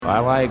I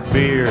like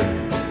beer.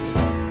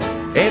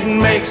 It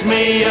makes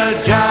me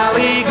a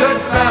jolly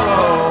good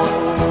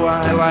fellow.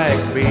 I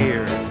like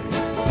beer.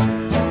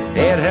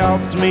 It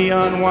helps me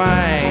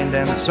unwind,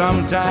 and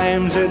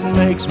sometimes it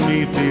makes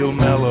me feel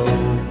mellow.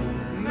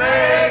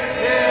 Makes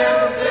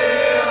him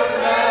feel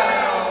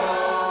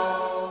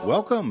mellow.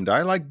 Welcome to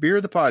I Like Beer,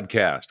 the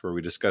podcast, where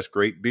we discuss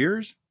great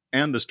beers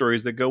and the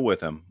stories that go with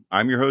them.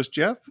 I'm your host,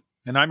 Jeff.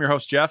 And I'm your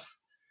host, Jeff.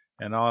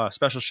 And a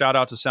special shout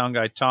out to sound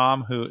guy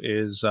Tom, who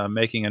is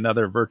making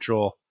another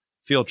virtual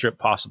field trip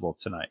possible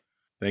tonight.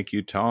 Thank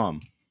you,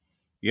 Tom.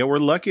 Yeah, we're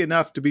lucky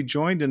enough to be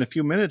joined in a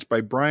few minutes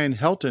by Brian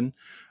Helton,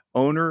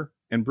 owner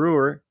and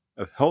brewer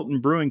of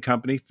Helton Brewing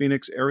Company,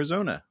 Phoenix,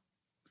 Arizona.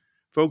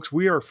 Folks,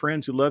 we are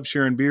friends who love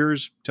sharing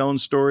beers, telling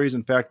stories.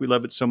 In fact, we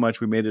love it so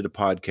much we made it a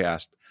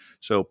podcast.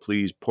 So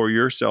please pour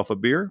yourself a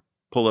beer,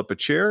 pull up a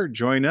chair,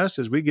 join us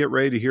as we get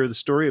ready to hear the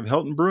story of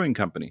Helton Brewing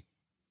Company.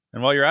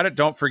 And while you're at it,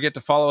 don't forget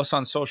to follow us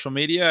on social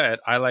media at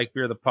I Like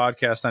Beer the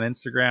Podcast on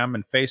Instagram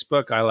and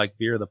Facebook, I Like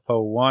Beer the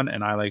Po1,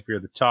 and I Like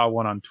Beer the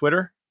Ta1 on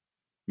Twitter.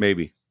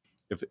 Maybe,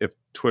 if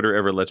Twitter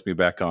ever lets me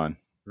back on.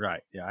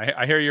 Right. Yeah,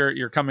 I hear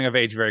you're coming of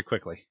age very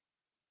quickly.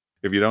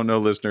 If you don't know,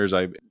 listeners,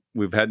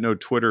 we've had no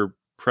Twitter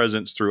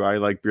presence through I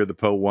Like Beer the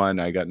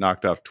Po1. I got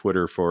knocked off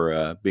Twitter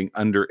for being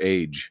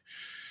underage,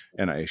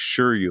 and I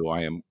assure you,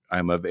 I'm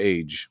of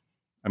age.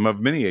 I'm of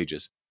many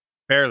ages.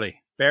 Barely.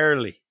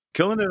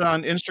 Killing it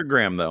on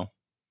Instagram, though.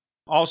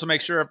 Also,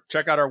 make sure to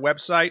check out our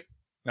website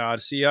to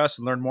see us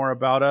and learn more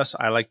about us.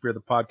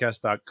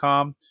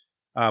 ILikeBeerThePodcast.com.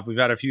 We've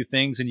got a few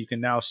things, and you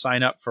can now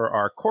sign up for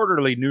our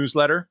quarterly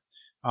newsletter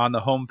on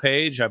the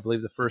homepage. I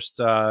believe the first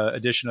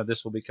edition of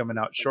this will be coming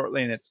out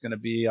shortly, and it's going to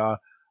be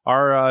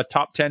our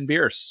top 10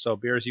 beers. So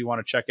beers you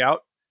want to check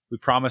out. We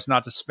promise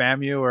not to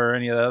spam you or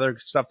any of the other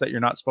stuff that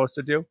you're not supposed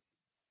to do.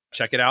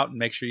 Check it out and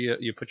make sure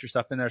you put your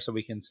stuff in there so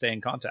we can stay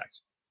in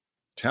contact.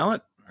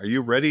 Talent, are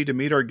you ready to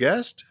meet our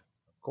guest?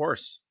 Of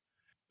course.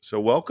 So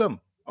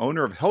welcome,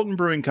 owner of Helton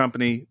Brewing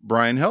Company,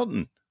 Brian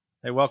Helton.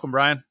 Hey, welcome,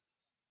 Brian.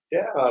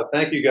 Yeah,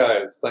 thank you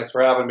guys. Thanks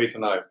for having me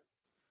tonight.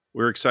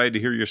 We're excited to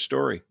hear your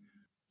story.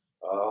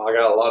 I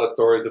got a lot of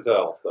stories to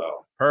tell,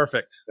 so.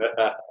 Perfect.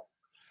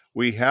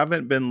 We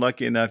haven't been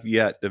lucky enough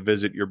yet to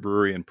visit your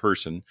brewery in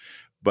person,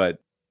 but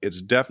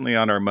it's definitely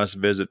on our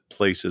must-visit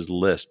places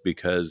list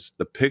because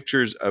the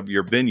pictures of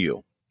your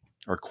venue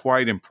are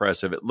quite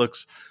impressive. It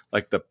looks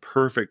like the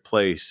perfect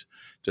place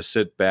to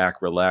sit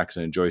back, relax,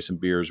 and enjoy some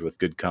beers with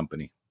good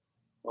company.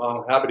 Well,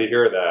 I'm happy to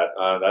hear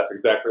that. That's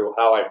exactly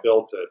how I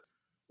built it.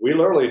 We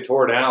literally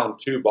tore down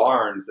 2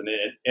 barns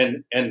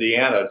in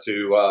Indiana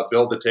to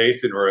build the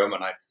tasting room,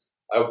 and I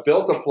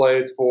built a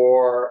place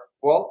for,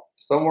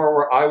 somewhere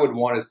where I would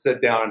want to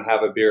sit down and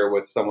have a beer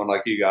with someone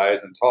like you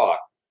guys and talk.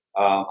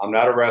 I'm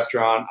not a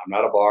restaurant. I'm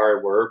not a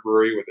bar. We're a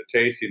brewery with a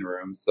tasting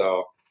room,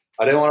 so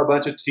I didn't want a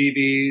bunch of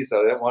TVs.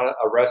 I didn't want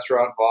a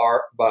restaurant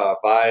bar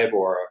vibe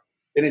or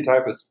any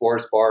type of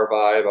sports bar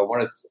vibe. I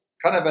wanted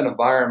kind of an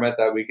environment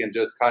that we can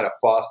just kind of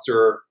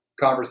foster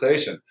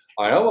conversation.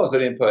 I almost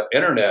didn't put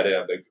internet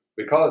in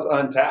because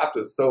Untapped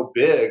is so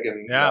big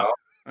and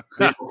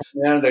people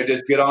come in, they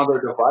just get on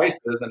their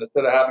devices, and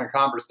instead of having a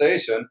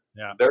conversation,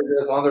 they're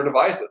just on their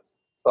devices.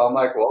 So I'm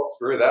like, well,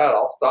 screw that.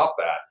 I'll stop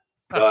that.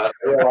 But I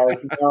realized,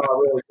 I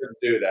really couldn't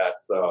do that.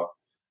 So.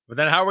 But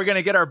then how are we going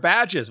to get our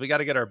badges? We got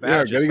to get our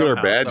badges. Yeah, got to get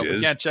our badges. So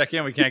we can't check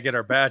in. We can't get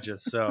our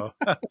badges. So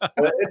it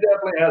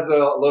definitely has a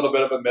little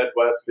bit of a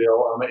Midwest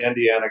feel. I'm an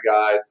Indiana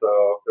guy, so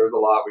there's a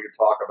lot we can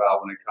talk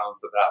about when it comes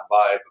to that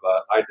vibe.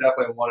 But I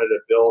definitely wanted to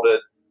build it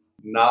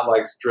not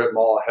like strip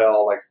mall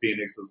hell like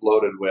Phoenix is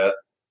loaded with.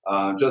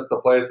 Just a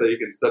place that you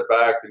can sit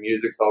back. The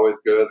music's always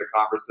good. The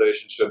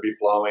conversation should be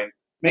flowing.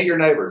 Meet your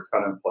neighbors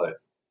kind of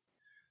place.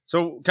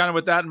 So kind of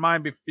with that in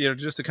mind,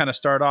 just to kind of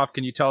start off,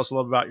 can you tell us a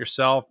little about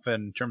yourself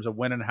in terms of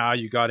when and how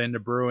you got into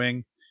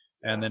brewing,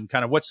 and then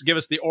kind of give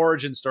us the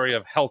origin story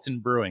of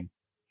Helton Brewing?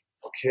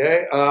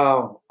 Okay.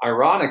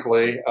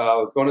 Ironically, I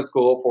was going to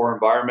school for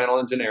environmental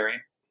engineering,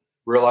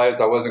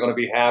 realized I wasn't going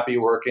to be happy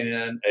working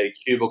in a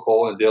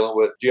cubicle and dealing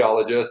with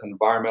geologists and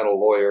environmental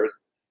lawyers.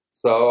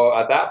 So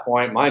at that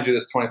point, mind you,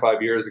 this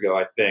 25 years ago,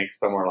 I think,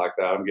 somewhere like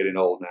that. I'm getting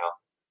old now.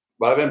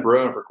 But I've been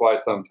brewing for quite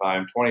some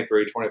time,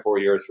 23, 24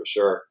 years for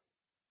sure.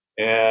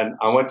 And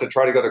I went to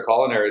try to go to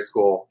culinary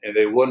school, and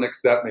they wouldn't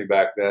accept me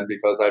back then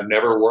because I'd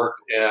never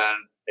worked in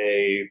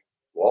a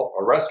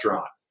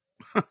restaurant.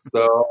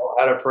 So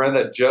I had a friend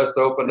that just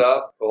opened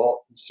up.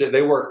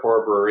 They worked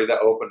for a brewery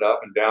that opened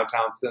up in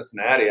downtown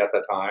Cincinnati at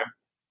the time.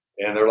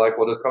 And they're like,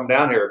 well, just come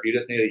down here. If you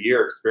just need a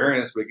year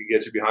experience, we could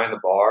get you behind the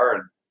bar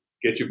and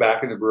get you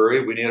back in the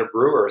brewery. We need a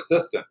brewer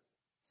assistant.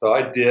 So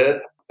I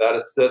did. That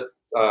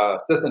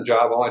assistant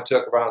job only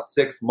took around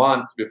 6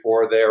 months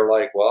before they were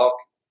like, well,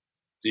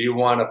 do you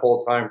want a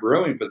full-time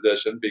brewing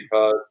position?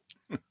 Because,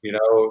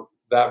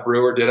 that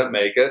brewer didn't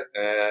make it.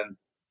 And,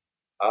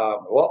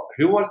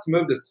 who wants to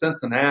move to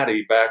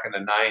Cincinnati back in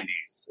the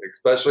 90s,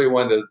 especially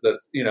when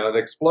the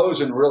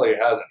explosion really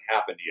hasn't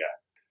happened yet.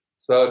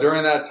 So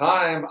during that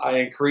time, I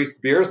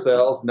increased beer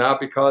sales, not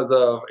because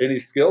of any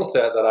skill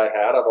set that I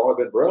had. I've only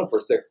been brewing for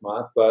 6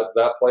 months, but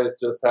that place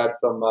just had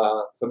some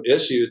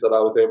issues that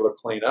I was able to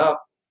clean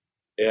up,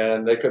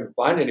 and they couldn't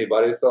find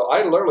anybody. So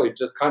I literally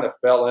just kind of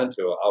fell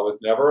into it. I was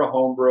never a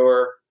home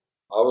brewer.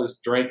 I was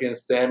drinking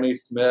Sammy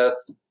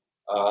Smith's.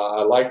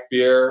 I liked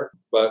beer,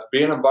 but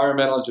being an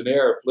environmental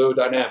engineer, fluid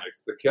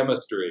dynamics, the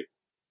chemistry,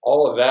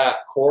 all of that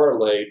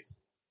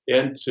correlates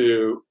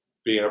into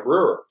being a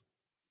brewer.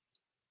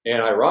 And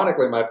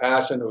ironically, my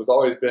passion has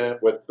always been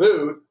with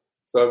food.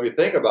 So if you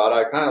think about it,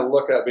 I kind of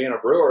look at being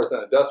a brewer as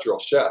an industrial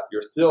chef.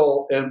 You're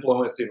still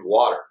influencing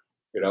water.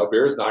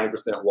 Beer is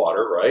 90%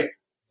 water, right?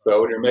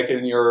 So when you're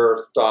making your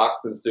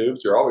stocks and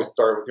soups, you're always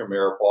starting with your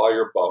mirepoix,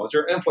 your bones.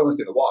 You're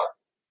influencing the water.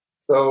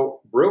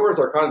 So brewers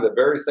are kind of the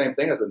very same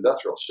thing as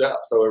industrial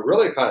chefs. So it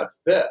really kind of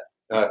fit.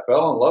 And I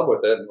fell in love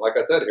with it. And like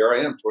I said, here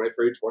I am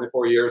 23,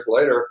 24 years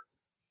later,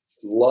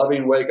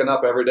 loving waking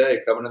up every day,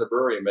 coming to the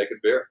brewery and making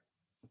beer.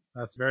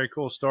 That's a very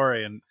cool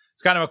story. And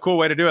it's kind of a cool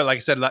way to do it. Like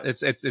I said,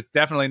 it's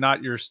definitely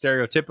not your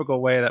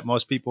stereotypical way that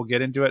most people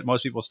get into it.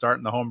 Most people start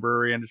in the home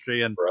brewery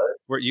industry, and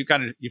where you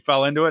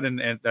fell into it.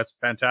 And that's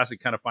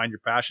fantastic. Kind of find your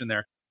passion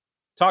there.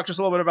 Talk to us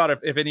a little bit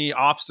about if any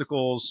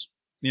obstacles,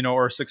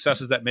 or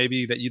successes that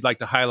you'd like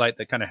to highlight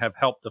that kind of have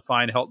helped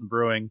define Helton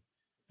Brewing,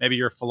 maybe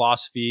your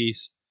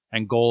philosophies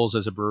and goals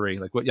as a brewery.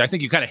 Like I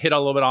think you kind of hit a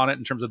little bit on it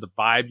in terms of the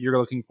vibe you're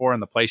looking for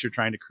and the place you're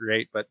trying to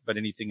create, but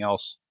anything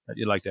else that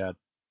you'd like to add?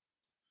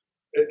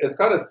 It's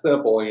kind of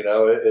simple,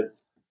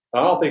 it's, I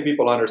don't think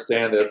people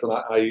understand this. And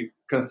I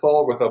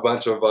consult with a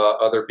bunch of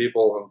other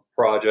people and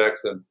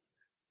projects, and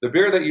the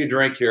beer that you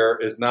drink here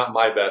is not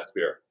my best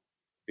beer,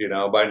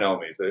 by no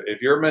means.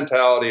 If your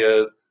mentality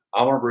is,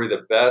 I want to brew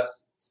the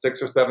best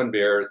 6 or 7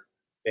 beers,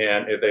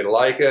 and if they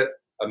like it,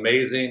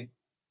 amazing.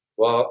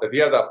 Well, if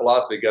you have that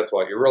philosophy, guess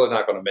what? You're really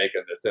not going to make it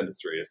in this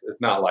industry. It's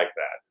not like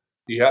that.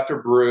 You have to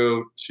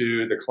brew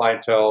to the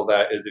clientele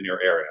that is in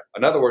your area.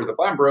 In other words, if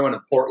I'm brewing in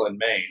Portland,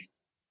 Maine,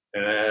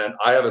 and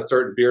I have a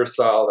certain beer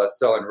style that's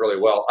selling really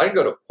well, I can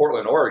go to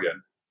Portland,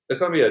 Oregon. It's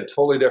going to be a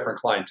totally different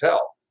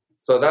clientele.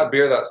 So that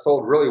beer that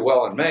sold really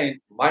well in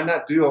Maine might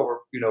not do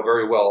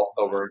very well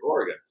over in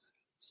Oregon.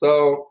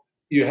 So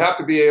you have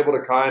to be able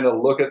to kind of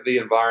look at the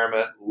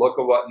environment, look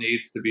at what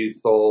needs to be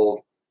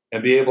sold,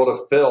 and be able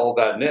to fill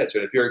that niche.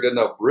 And if you're a good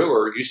enough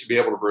brewer, you should be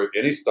able to brew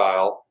any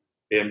style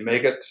and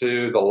make it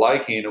to the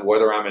liking of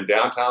whether I'm in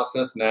downtown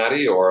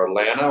Cincinnati or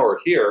Atlanta or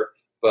here,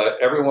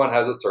 but everyone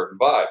has a certain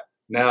vibe.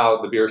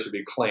 Now, the beer should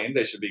be clean,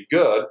 they should be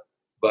good,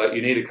 but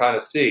you need to kind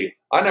of see.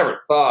 I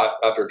never thought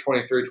after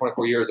 23,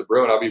 24 years of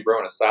brewing, I'd be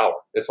brewing a sour.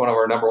 It's one of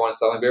our number one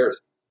selling beers.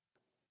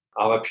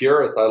 I'm a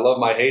purist. I love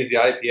my hazy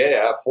IPA.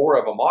 I have 4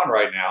 of them on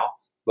right now,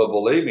 but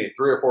believe me,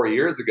 3 or 4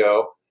 years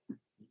ago,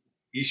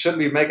 you shouldn't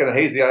be making a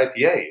hazy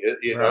IPA.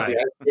 The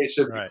IPA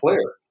should be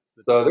clear.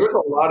 So there's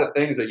a lot of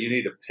things that you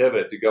need to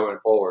pivot to going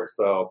forward.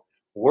 So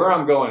where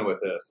I'm going with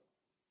this,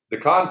 the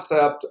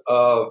concept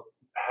of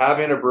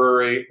having a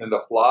brewery and the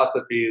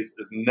philosophies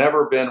has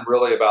never been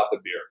really about the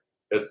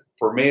beer.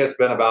 For me, it's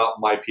been about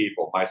my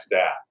people, my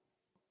staff.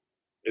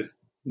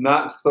 It's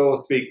not, so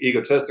to speak,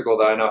 egotistical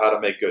that I know how to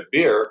make good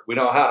beer. We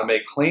know how to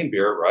make clean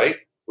beer, right?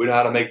 We know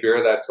how to make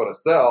beer that's going to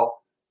sell.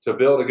 To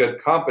build a good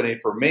company,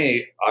 for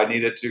me, I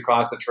needed to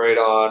concentrate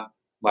on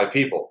my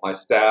people, my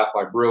staff,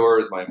 my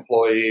brewers, my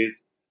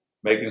employees,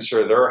 making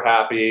sure they're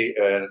happy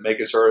and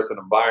making sure it's an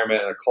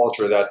environment and a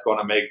culture that's going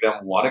to make them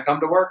want to come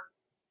to work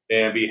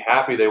and be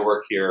happy they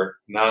work here,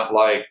 not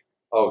like,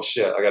 oh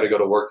shit, I got to go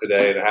to work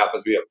today, and it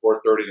happens to be at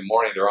 4:30 in the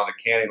morning. They're on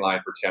the canning line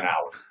for 10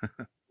 hours.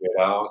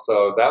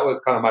 So that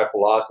was kind of my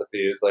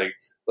philosophy. Is like,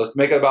 let's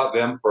make it about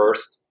them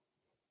first,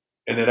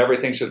 and then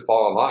everything should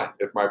fall in line.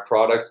 If my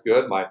product's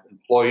good, my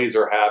employees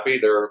are happy,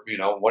 they're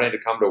wanting to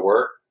come to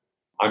work.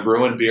 I'm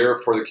brewing beer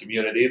for the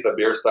community, the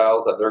beer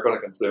styles that they're going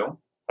to consume.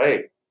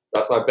 Hey,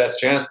 that's my best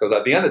chance, because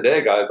at the end of the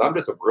day, guys, I'm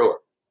just a brewer.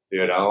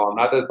 I'm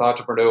not this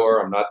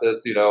entrepreneur. I'm not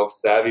this,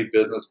 savvy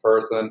business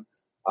person.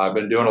 I've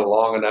been doing it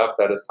long enough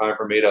that it's time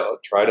for me to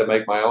try to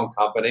make my own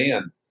company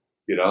and,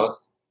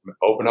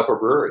 open up a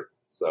brewery.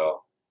 So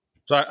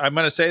I'm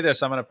going to say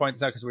this. I'm going to point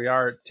this out because we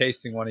are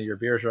tasting one of your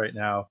beers right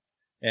now.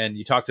 And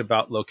you talked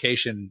about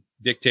location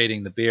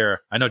dictating the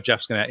beer. I know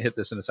Jeff's going to hit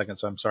this in a second,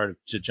 so I'm sorry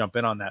to jump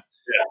in on that.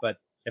 Yeah. But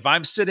if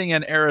I'm sitting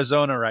in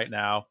Arizona right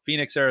now,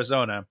 Phoenix,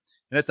 Arizona,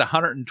 and it's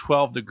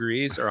 112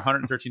 degrees or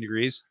 113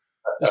 degrees,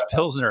 this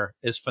Pilsner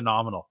is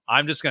phenomenal.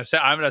 I'm going to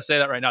say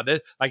that right now.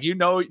 This,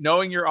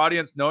 knowing your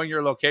audience, knowing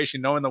your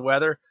location, knowing the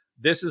weather,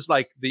 this is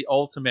like the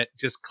ultimate,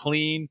 just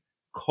clean,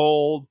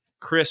 cold,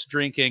 crisp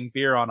drinking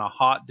beer on a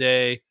hot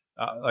day.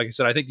 Like I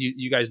said, I think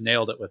you guys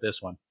nailed it with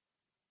this one.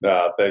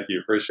 No, thank you.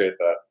 Appreciate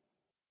that.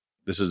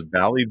 This is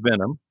Valley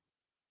Venom.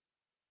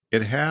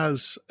 It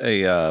has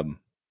an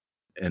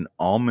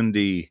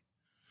almondy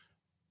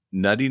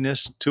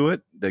nuttiness to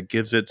it that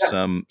gives it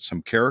some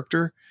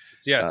character.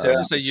 It's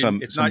just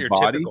it's not your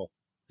body. Typical.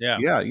 Yeah.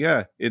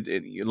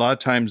 A lot of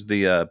times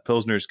the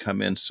Pilsners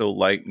come in so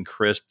light and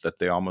crisp that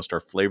they almost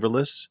are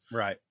flavorless.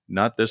 Right.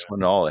 Not this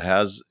one at all. It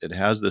has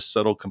this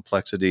subtle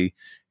complexity.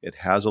 It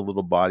has a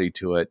little body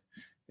to it,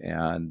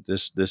 and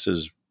this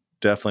is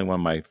definitely one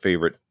of my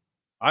favorite.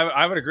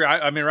 I would agree.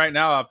 I mean, right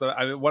now,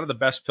 one of the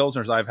best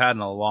Pilsners I've had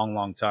in a long,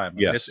 long time.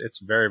 I mean, it's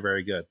very,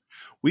 very good.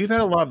 We've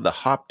had a lot of the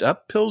hopped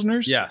up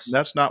Pilsners. Yes.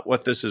 That's not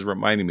what this is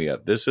reminding me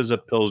of. This is a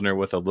Pilsner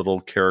with a little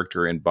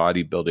character and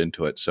body built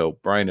into it. So,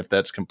 Brian, if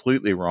that's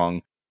completely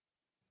wrong,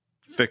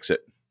 fix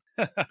it.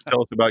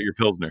 Tell us about your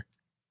Pilsner.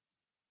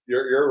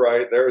 You're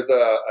right. There's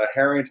a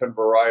Harrington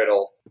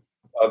varietal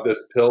of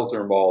this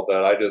Pilsner malt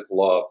that I just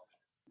love.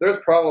 There's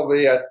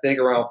probably, I think,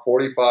 around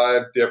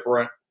 45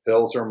 different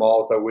Pilsner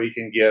malts that we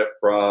can get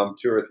from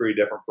 2 or 3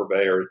 different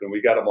purveyors, and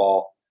we got them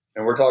all.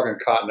 And we're talking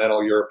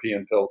continental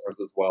European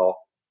Pilsners as well.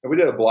 And we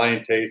did a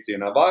blind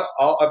tasting.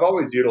 I've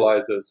always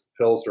utilized this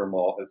Pilsner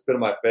malt. It's been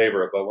my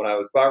favorite. But when I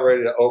was about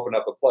ready to open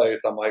up a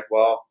place, I'm like,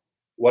 well,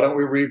 why don't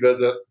we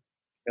revisit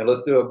and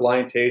let's do a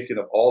blind tasting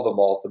of all the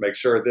malts to make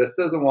sure this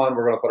is the one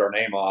we're going to put our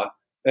name on.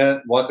 And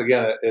once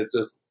again, it's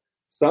just,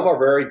 some are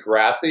very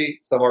grassy,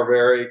 some are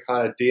very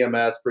kind of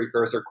DMS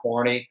precursor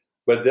corny,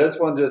 but this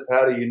one just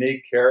had a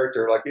unique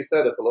character. Like you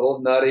said, it's a little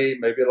nutty,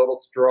 maybe a little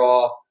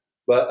straw,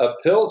 but a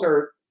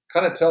Pilsner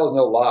kind of tells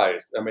no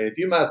lies. I mean, if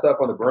you mess up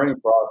on the brewing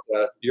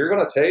process, you're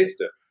going to taste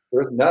it.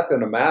 There's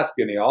nothing to mask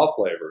any off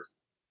flavors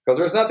because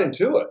there's nothing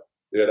to it.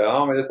 You know,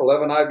 I mean, it's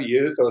 11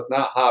 IBU, so it's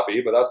not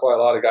hoppy, but that's why a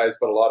lot of guys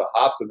put a lot of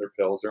hops in their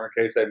Pilsner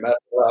in case they mess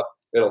it up.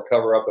 It'll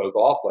cover up those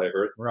off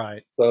flavors.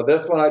 Right. So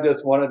this one, I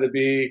just wanted to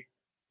be,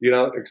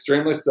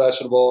 extremely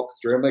sessionable,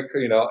 extremely,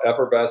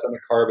 effervescent and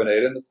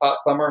carbonated. And it's hot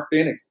summer in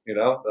Phoenix.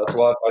 That's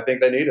what I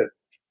think they needed.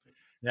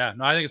 Yeah,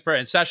 no, I think it's great.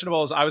 And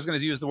sessionable is, I was going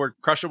to use the word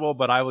crushable,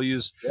 but I will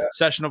use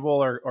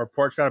sessionable or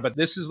porch powder. But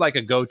this is like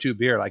a go-to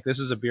beer. Like, this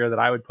is a beer that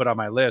I would put on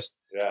my list.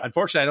 Yeah.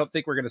 Unfortunately, I don't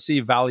think we're going to see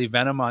Valley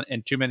Venom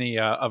in too many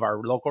of our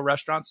local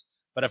restaurants.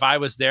 But if I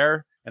was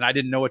there and I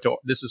didn't know what to,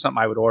 this is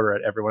something I would order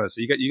at every one of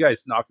them. So you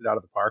guys knocked it out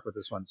of the park with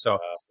this one. So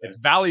it's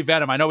Valley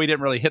Venom. I know we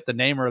didn't really hit the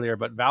name earlier,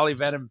 but Valley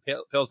Venom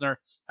Pilsner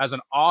has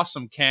an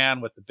awesome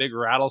can with the big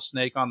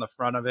rattlesnake on the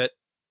front of it.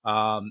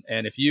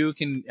 And if you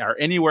are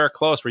anywhere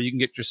close where you can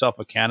get yourself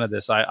a can of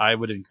this, I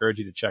would encourage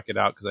you to check it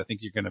out because I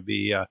think you're going to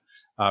be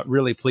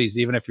really pleased.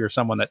 Even if you're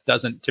someone that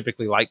doesn't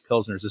typically like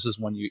Pilsners, this is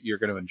one you're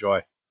going to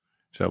enjoy.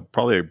 So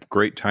probably a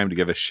great time to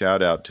give a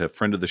shout out to a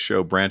friend of the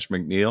show, Branch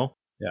McNeil.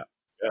 Yeah.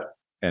 Yes.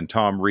 And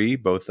Tom Ree,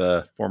 both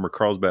former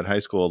Carlsbad High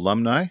School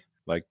alumni,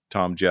 like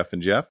Tom, Jeff,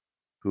 and Jeff,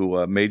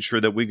 who made sure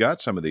that we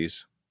got some of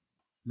these.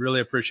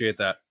 Really appreciate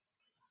that.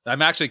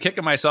 I'm actually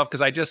kicking myself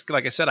because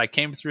like I said, I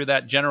came through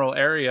that general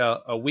area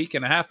a week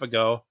and a half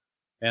ago,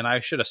 and I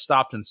should have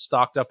stopped and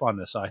stocked up on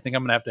this. So I think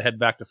I'm going to have to head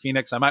back to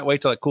Phoenix. I might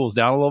wait till it cools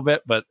down a little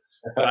bit, but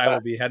I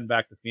will be heading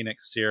back to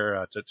Phoenix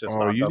here to stock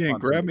up. Oh, you didn't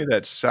grab me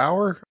that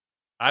sour?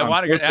 I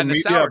want to get the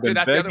sour too.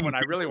 That's the other one.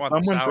 I really want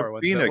the sour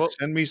one. Phoenix,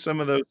 send me some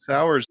of those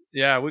sours.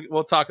 Yeah,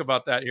 we'll talk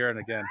about that here and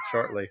again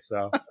shortly.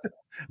 So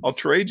I'll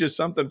trade you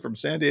something from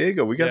San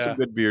Diego. We got some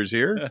good beers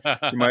here.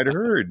 You might have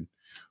heard.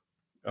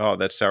 Oh,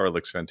 that sour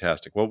looks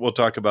fantastic. Well, we'll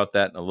talk about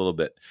that in a little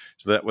bit.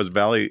 So that was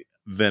Valley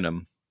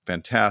Venom.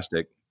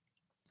 Fantastic.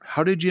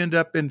 How did you end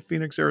up in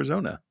Phoenix,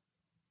 Arizona?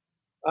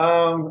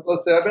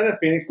 Let's see. I've been in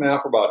Phoenix now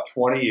for about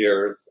 20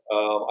 years.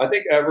 I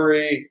think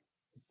every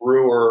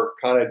brewer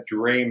kind of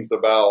dreams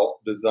about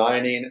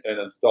designing and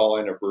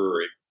installing a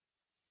brewery.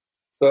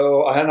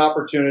 So I had an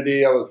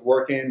opportunity. I was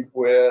working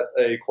with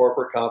a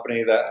corporate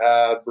company that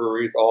had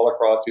breweries all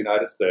across the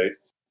United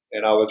States.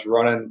 And I was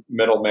running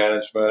middle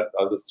management.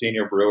 I was a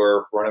senior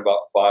brewer, running about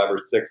 5 or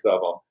 6 of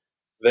them.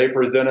 They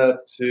presented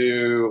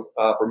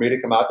for me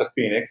to come out to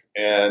Phoenix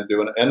and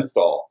do an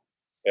install.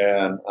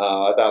 And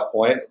at that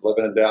point,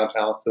 living in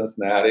downtown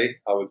Cincinnati,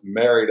 I was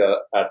married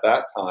at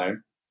that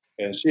time,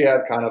 and she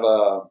had kind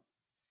of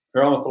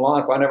her own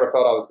salon. So I never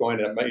thought I was going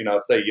to,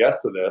 say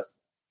yes to this.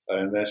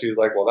 And then she's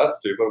like, "Well, that's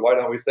stupid. Why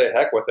don't we say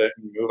heck with it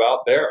and move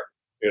out there,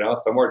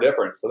 somewhere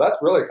different?" So that's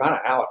really kind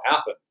of how it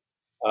happened.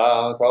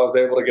 So I was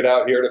able to get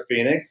out here to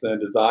Phoenix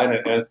and design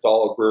and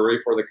install a brewery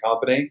for the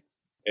company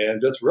and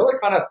just really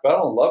kind of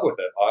fell in love with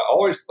it. I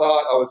always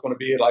thought I was going to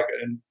be like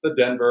in the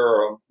Denver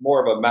or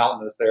more of a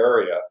mountainous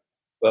area.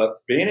 But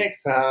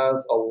Phoenix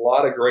has a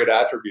lot of great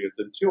attributes.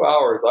 In 2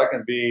 hours, I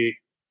can be,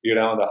 in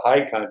the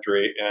high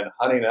country and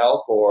hunting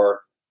elk or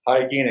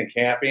hiking and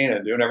camping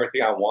and doing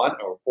everything I want,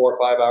 or 4 or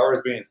 5 hours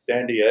being in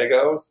San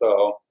Diego.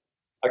 So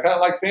I kind of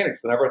like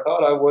Phoenix. I never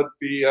thought I would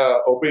be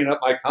opening up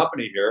my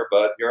company here,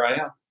 but here I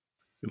am.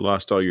 You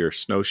lost all your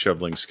snow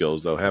shoveling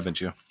skills, though,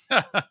 haven't you?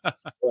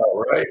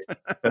 All right.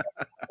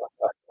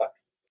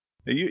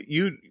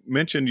 You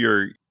mentioned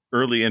your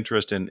early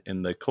interest in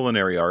the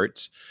culinary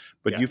arts,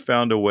 but you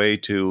found a way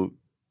to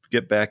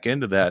get back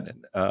into that,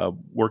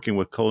 working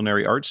with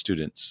culinary art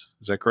students.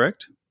 Is that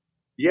correct?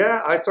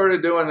 Yeah, I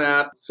started doing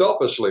that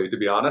selfishly, to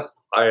be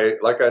honest.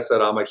 Like I said,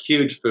 I'm a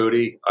huge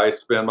foodie. I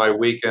spend my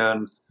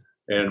weekends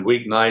and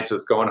weeknights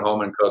just going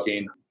home and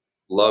cooking.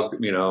 Love,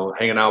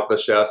 hanging out with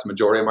the chefs.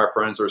 Majority of my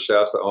friends are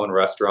chefs that own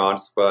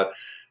restaurants. But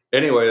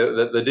anyway,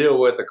 the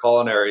deal with the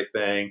culinary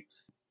thing,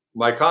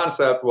 my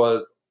concept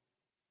was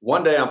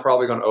one day I'm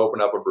probably going to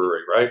open up a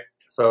brewery, right?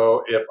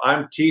 So if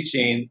I'm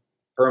teaching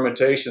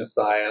fermentation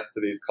science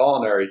to these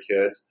culinary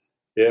kids,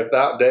 if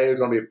that day is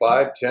going to be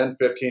 5, 10,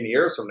 15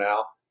 years from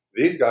now,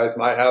 these guys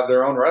might have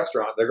their own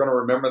restaurant. They're going to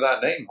remember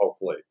that name,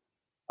 hopefully.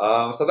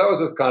 So that was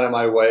just kind of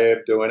my way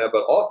of doing it.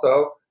 But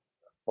also,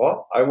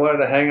 well, I wanted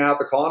to hang out at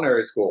the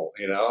culinary school.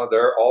 You know,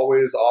 they're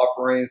always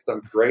offering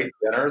some great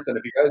dinners. And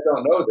if you guys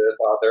don't know this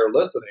out there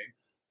listening,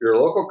 your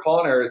local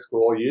culinary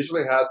school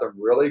usually has some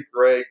really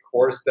great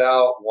coursed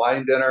out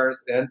wine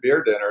dinners and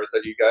beer dinners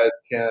that you guys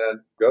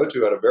can go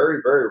to at a very,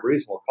 very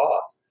reasonable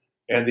cost.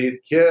 And these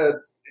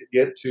kids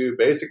get to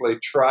basically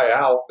try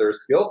out their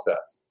skill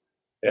sets.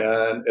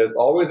 And it's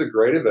always a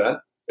great event.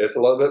 It's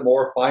a little bit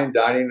more fine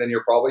dining than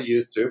you're probably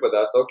used to, but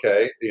that's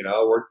okay. You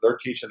know, they're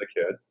teaching the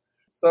kids.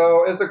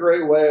 So it's a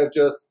great way of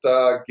just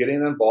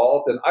getting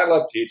involved. And I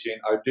love teaching.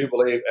 I do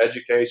believe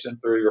education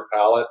through your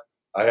palate.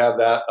 I have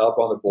that up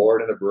on the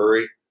board in the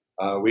brewery.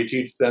 We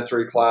teach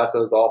sensory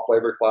classes, all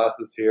flavor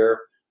classes here.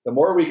 The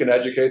more we can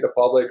educate the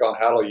public on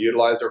how to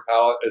utilize their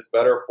palate, it's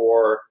better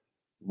for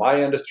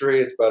my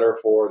industry. It's better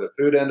for the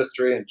food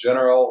industry in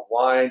general,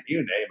 wine, you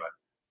name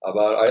it.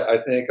 But I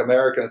think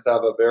Americans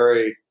have a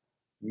very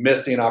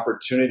missing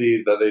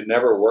opportunity that they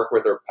never work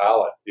with their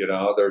palate. You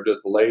know, they're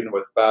just laden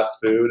with fast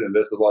food, and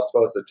this is what's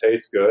supposed to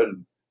taste good,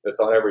 and it's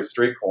on every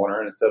street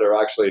corner instead of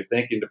actually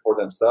thinking for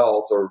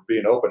themselves or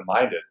being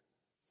open-minded.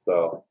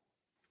 So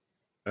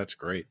that's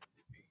great.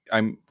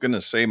 I'm going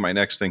to say my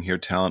next thing here,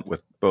 talent,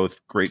 with both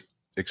great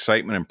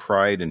excitement and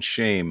pride and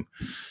shame,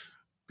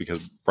 because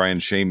Brian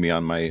shamed me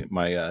on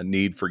my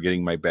need for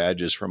getting my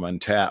badges from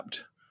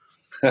Untapped.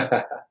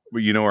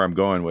 Well, you know where I'm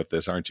going with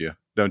this, aren't you?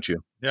 Don't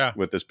you? Yeah.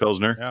 With this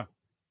Pilsner? Yeah.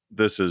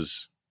 This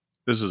is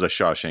a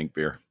Shawshank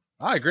beer.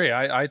 I agree.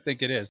 I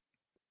think it is.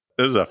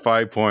 This is a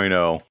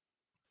 5.0.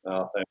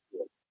 Oh, thank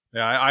you.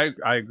 Yeah,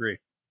 I agree.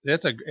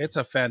 It's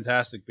a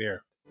fantastic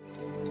beer.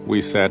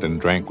 We sat and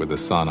drank with the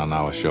sun on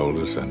our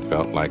shoulders and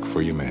felt like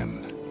free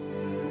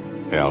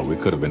men. Hell, we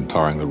could have been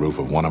tarring the roof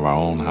of one of our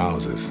own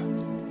houses.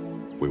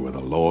 We were the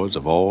lords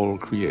of all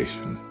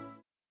creation.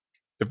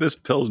 If this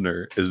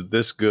Pilsner is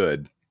this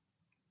good,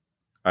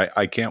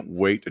 I can't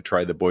wait to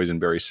try the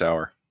boysenberry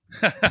sour.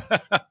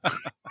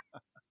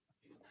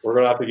 We're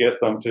going to have to get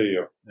some to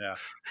you. Yeah.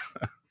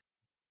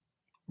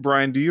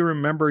 Brian, do you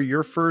remember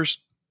your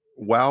first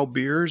wow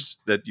beers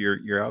that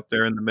you're out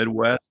there in the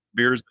Midwest?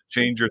 Beers that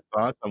change your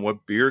thoughts on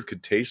what beer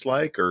could taste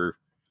like, or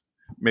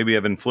maybe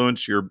have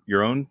influenced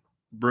your own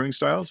brewing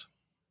styles?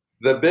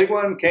 The big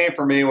one came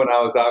for me when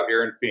I was out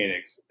here in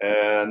Phoenix,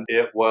 and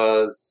it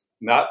was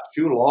not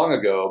too long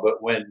ago,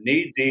 but when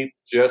Knee Deep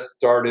just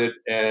started.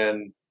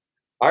 And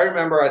I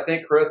remember, I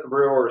think Chris and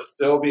Brewer was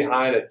still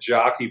behind a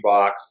jockey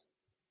box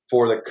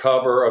for the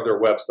cover of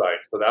their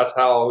website. So that's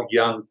how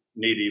young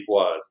Knee Deep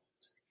was.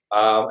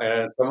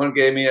 And someone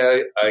gave me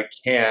a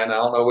can. I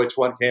don't know which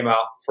one came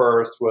out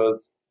first,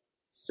 was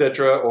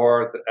Citra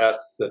or the S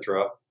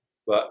Citra.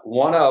 But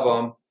one of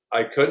them,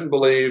 I couldn't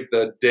believe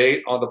the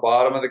date on the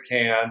bottom of the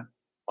can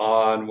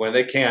on when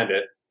they canned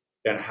it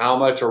and how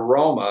much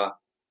aroma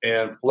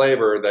and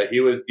flavor that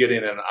he was getting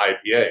in an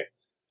IPA.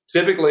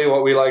 Typically,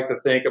 what we like to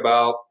think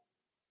about,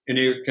 and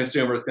you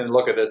consumers can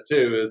look at this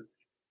too, is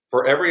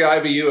for every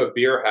IBU a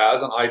beer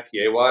has on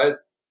IPA-wise,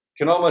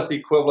 can almost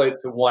equivalent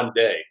to one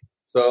day.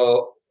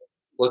 So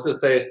let's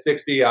just say a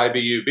 60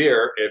 IBU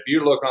beer. If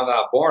you look on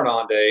that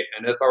born-on date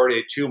and it's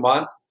already 2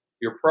 months,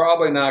 you're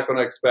probably not going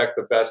to expect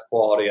the best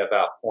quality at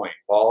that point.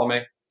 Follow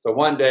me? So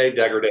one day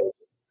degradation.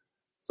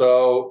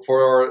 So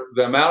for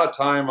the amount of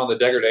time on the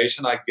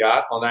degradation I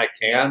got on that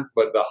can,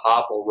 but the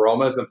hop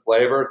aromas and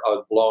flavors, I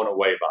was blown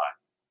away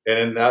by.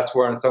 And that's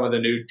where some of the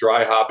new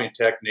dry hopping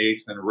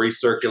techniques and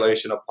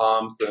recirculation of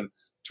pumps and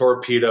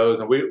torpedoes,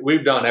 and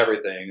we've done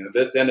everything. In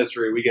this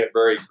industry, we get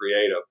very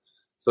creative.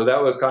 So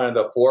that was kind of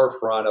the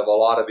forefront of a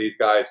lot of these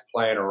guys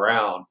playing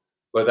around.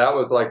 But that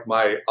was like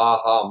my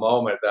aha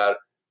moment that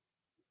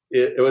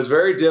it was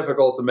very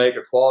difficult to make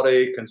a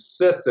quality,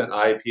 consistent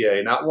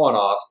IPA, not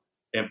one-offs,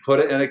 and put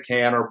it in a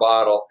can or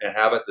bottle and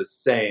have it the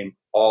same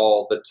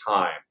all the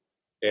time.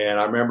 And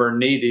I remember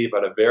Knee Deep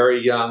at a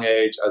very young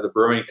age as a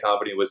brewing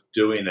company was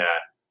doing that.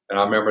 And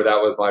I remember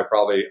that was my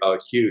probably a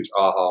huge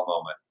aha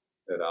moment,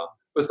 you know.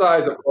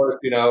 Besides, of course,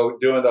 you know,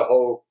 doing the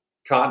whole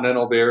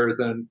continental beers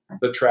and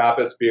the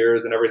Trappist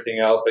beers and everything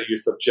else that you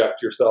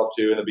subject yourself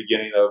to in the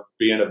beginning of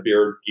being a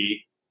beer geek,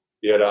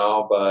 you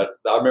know. But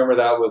I remember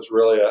that was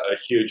really a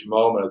huge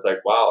moment. It's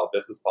like, wow,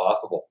 this is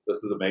possible. This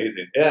is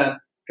amazing and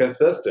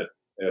consistent,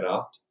 you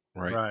know.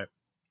 Right.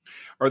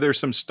 Are there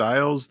some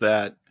styles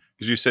that,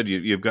 because you said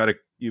you've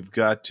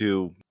got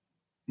to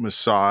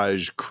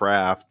massage,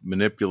 craft,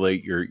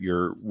 manipulate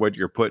your what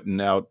you're putting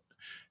out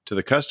to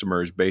the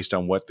customers based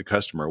on what the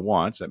customer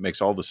wants? That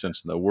makes all the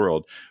sense in the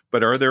world.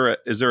 But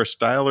is there a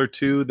style or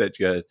two that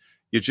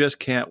you just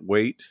can't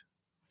wait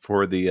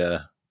for the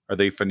are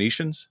they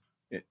Phoenicians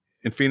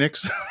in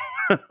Phoenix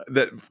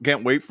that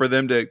can't wait for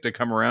them to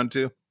come around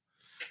to?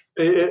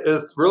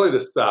 It's really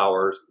the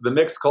sours. The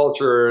mixed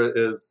culture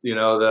is,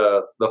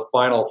 the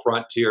final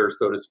frontier,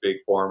 so to speak,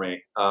 for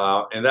me.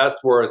 And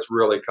that's where it's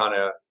really kind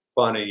of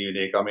fun and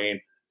unique. I mean,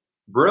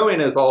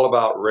 brewing is all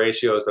about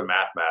ratios and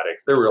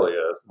mathematics. It really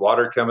is.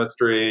 Water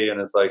chemistry,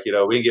 and it's like,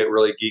 we can get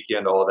really geeky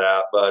into all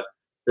that, but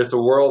it's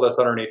a world that's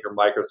underneath your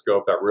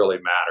microscope that really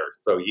matters.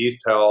 So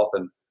yeast health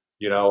and,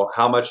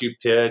 how much you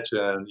pitch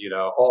and,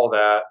 all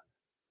that,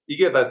 you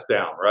get that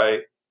down,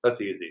 right?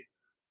 That's easy.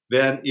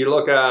 Then you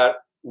look at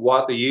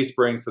what the yeast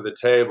brings to the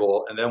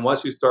table. And then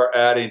once you start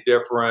adding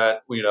different,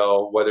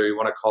 whether you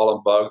want to call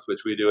them bugs,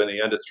 which we do in the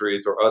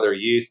industries, or other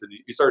yeast, and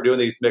you start doing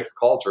these mixed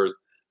cultures,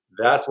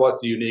 that's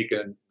what's unique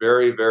and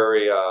very,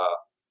 very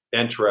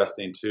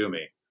interesting to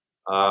me.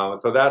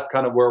 So that's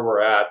kind of where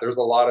we're at. There's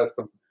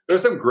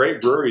some great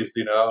breweries,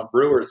 and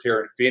brewers here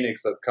in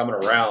Phoenix that's coming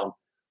around,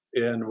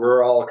 and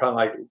we're all kind of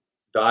like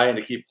dying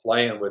to keep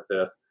playing with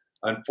this.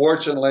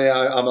 Unfortunately,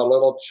 I'm a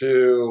little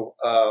too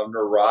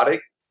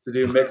neurotic to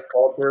do mixed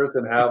cultures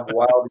and have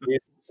wild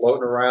yeast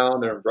floating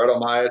around and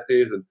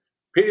Brettanomyces, and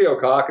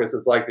Pediococcus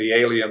is like the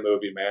Alien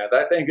movie, man.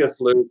 That thing gets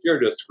loose, you're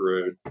just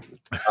screwed.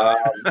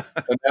 And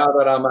now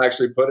that I'm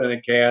actually putting it in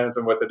cans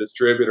and with the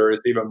distributor,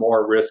 it's even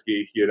more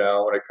risky,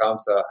 when it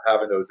comes to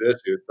having those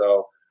issues.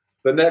 So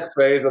the next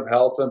phase of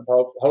Helton,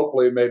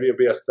 hopefully maybe it'll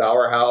be a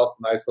sour house,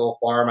 nice little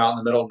farm out in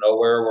the middle of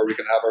nowhere where we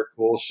can have our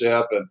cool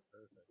ship and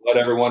let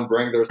everyone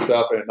bring their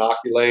stuff and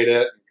inoculate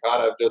it and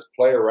kind of just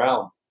play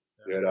around,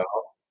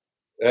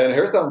 And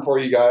here's something for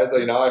you guys.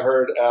 I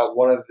heard at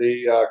one of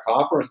the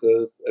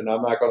conferences, and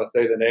I'm not going to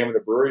say the name of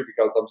the brewery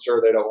because I'm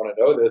sure they don't want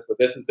to know this, but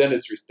this is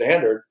industry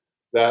standard,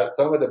 that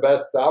some of the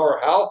best sour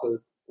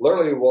houses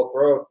literally will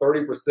throw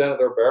 30% of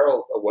their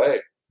barrels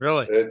away.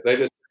 Really? They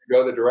just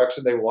go the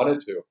direction they wanted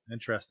to.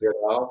 Interesting.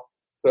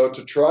 So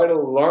to try to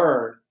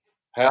learn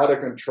how to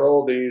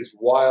control these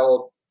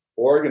wild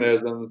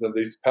organisms and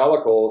these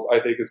pellicles, I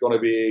think is going to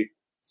be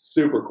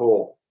super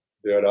cool.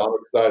 I'm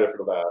excited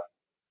for that.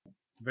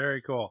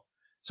 Very cool.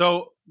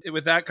 So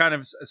with that kind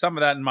of some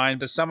of that in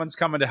mind, if someone's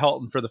coming to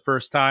Helton for the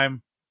first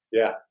time,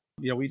 yeah,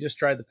 we just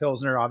tried the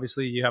Pilsner.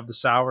 Obviously, you have the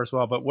sour as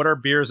well. But what are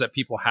beers that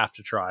people have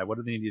to try? What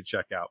do they need to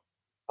check out?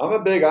 I'm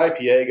a big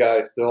IPA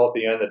guy still at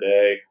the end of the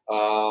day.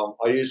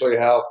 I usually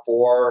have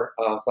 4,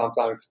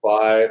 sometimes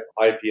 5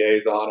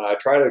 IPAs on. I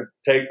try to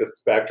take the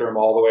spectrum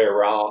all the way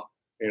around.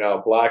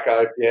 Black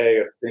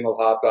IPA, a single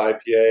hopped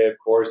IPA, of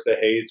course, the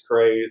haze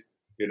craze.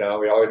 We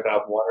always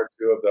have 1 or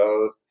 2 of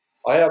those.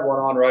 I have one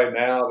on right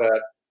now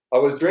that I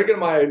was drinking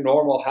my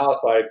normal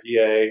house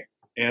IPA,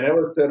 and it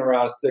was sitting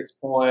around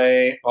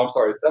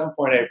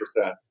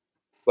 7.8%.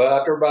 But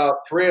after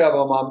about 3 of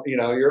them,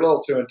 you're a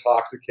little too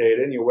intoxicated,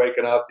 and you're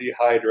waking up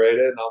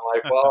dehydrated. And I'm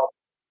like, well,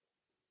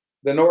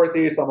 the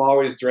Northeast I'm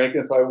always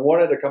drinking, so I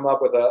wanted to come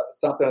up with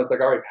something that's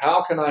like, all right,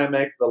 how can I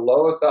make the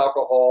lowest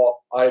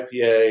alcohol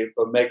IPA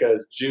but make it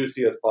as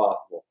juicy as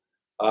possible?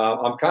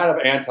 I'm kind of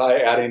anti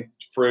adding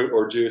fruit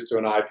or juice to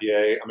an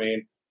IPA. I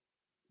mean,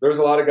 there's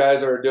a lot of guys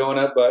that are doing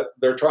it, but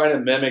they're trying to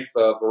mimic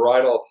the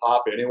varietal of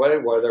hop anyway,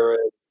 whether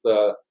it's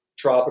the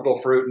tropical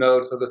fruit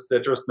notes or the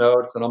citrus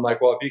notes. And I'm like,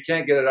 well, if you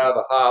can't get it out of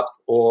the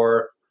hops,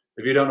 or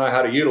if you don't know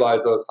how to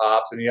utilize those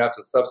hops and you have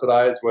to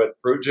subsidize with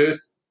fruit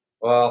juice,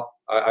 well,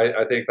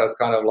 I think that's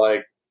kind of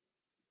like,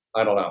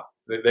 I don't know.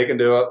 They can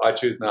do it. I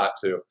choose not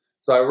to.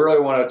 So I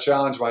really want to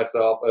challenge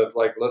myself of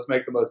like, let's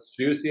make the most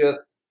juiciest,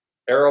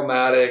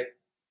 aromatic,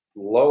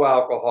 low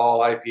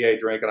alcohol IPA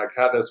drink. And I've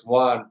had this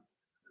one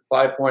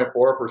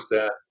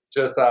 5.4%,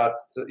 just at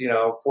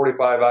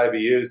 45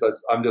 IBUs.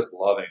 I'm just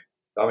loving.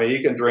 I mean,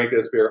 you can drink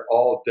this beer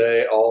all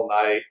day, all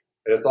night.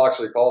 It's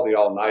actually called the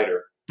All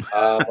Nighter. But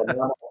I'm going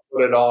to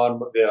put it on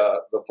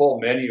the full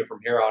menu from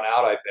here on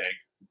out, I think.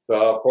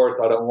 So of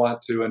course, I don't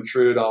want to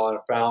intrude on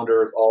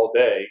founders all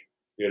day,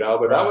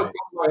 But that was kind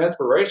of my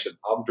inspiration.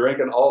 I'm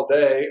drinking all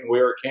day, and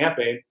we were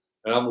camping,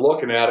 and I'm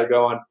looking at it,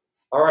 going,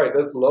 "All right,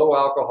 this low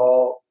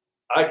alcohol.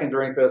 I can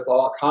drink this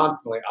all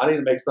constantly. I need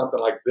to make something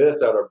like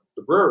this out of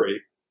the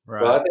brewery."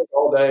 Right. But I think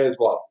all day is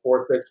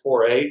 4.6,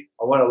 4.8.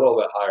 I went a little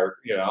bit higher,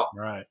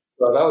 Right.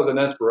 So that was an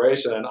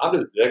inspiration, and I'm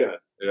just digging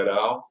it,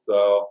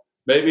 So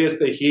maybe it's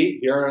the heat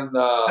here in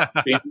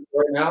Phoenix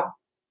right now,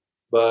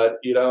 but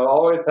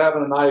always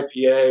having an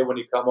IPA when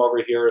you come over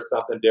here is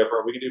something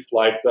different. We can do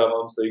flights of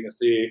them, so you can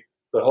see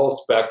the whole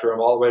spectrum,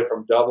 all the way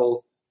from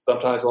doubles.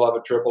 Sometimes we'll have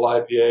a triple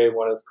IPA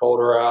when it's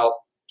colder out,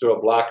 to a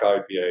black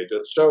IPA.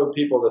 Just show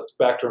people the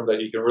spectrum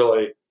that you can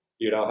really,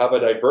 have a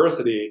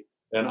diversity.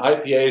 And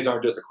IPAs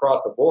aren't just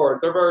across the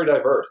board; they're very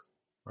diverse.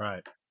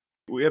 Right.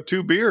 We have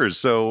 2 beers,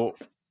 so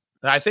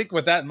I think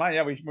with that in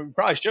mind, we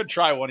probably should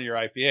try one of your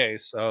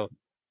IPAs. So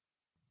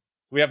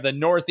we have the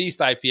Northeast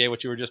IPA,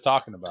 which you were just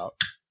talking about.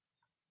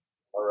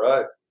 All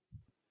right.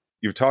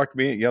 You've talked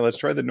me. Yeah, let's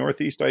try the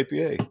Northeast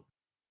IPA.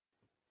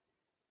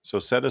 So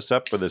set us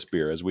up for this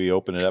beer as we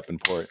open it up and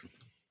pour it.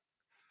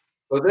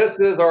 So this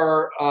is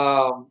our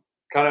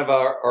kind of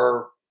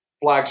our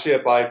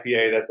flagship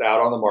IPA that's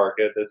out on the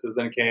market. This is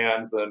in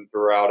cans and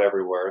throughout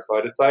everywhere. So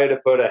I decided to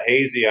put a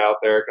hazy out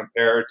there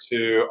compared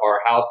to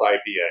our house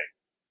IPA.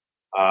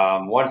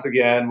 Once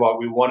again, what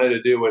we wanted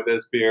to do with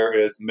this beer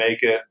is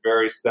make it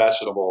very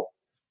sessionable.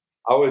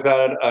 I was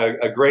at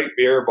a great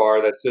beer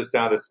bar that's just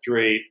down the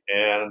street,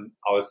 and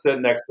I was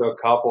sitting next to a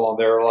couple, and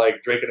they were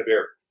like drinking a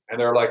beer. And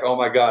they're like, oh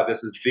my God,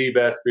 this is the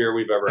best beer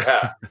we've ever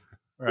had.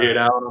 Right. And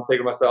I'm thinking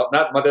to myself,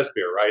 not this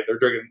beer, right? They're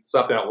drinking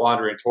something at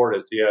Wandering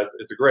Tortoise.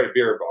 It's a great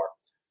beer bar.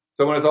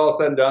 So when it's all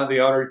said and done, the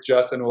owner,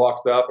 Justin,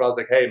 walks up, and I was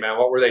like, hey, man,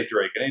 what were they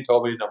drinking? And he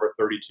told me he's number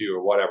 32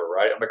 or whatever,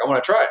 right? I'm like, I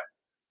want to try it.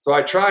 So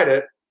I tried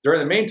it. During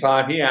the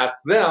meantime, he asked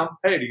them,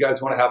 hey, do you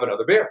guys want to have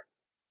another beer?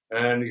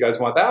 And you guys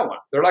want that one?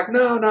 They're like,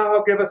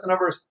 no, give us a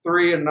number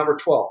 3 and number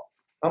 12.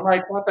 I'm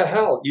like, what the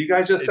hell? You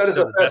guys just said it's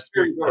the best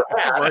beer you've ever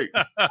had. Right.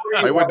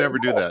 I would never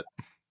do that.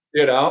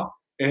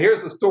 And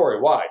here's the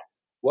story. Why?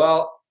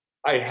 Well,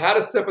 I had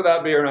a sip of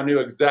that beer, and I knew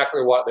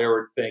exactly what they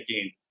were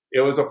thinking.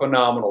 It was a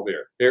phenomenal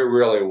beer. It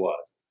really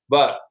was.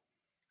 But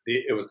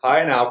it was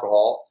high in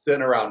alcohol,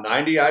 sitting around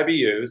 90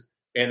 IBUs,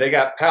 and they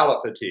got palate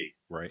fatigue.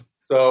 Right.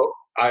 So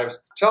I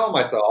was telling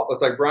myself,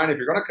 it's like, Brian, if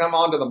you're going to come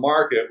onto the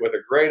market with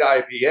a great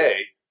IPA,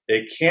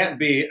 it can't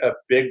be a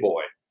big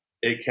boy.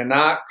 It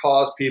cannot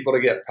cause people to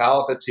get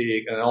palate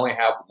fatigue and only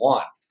have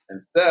one.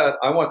 Instead,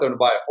 I want them to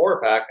buy a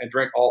 4-pack and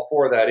drink all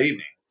 4 that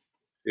evening.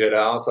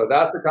 So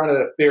that's the kind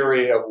of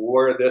theory of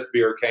where this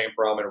beer came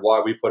from and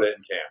why we put it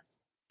in cans.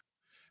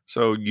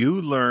 So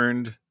you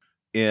learned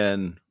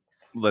in,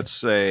 let's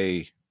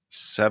say,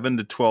 7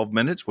 to 12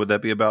 minutes. Would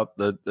that be about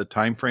the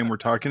time frame we're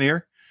talking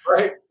here?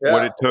 Right. Yeah.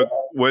 What it took,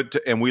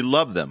 and we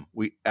love them.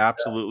 We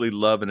absolutely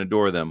love and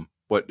adore them.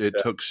 What it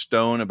took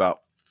Stone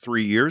about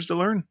 3 years to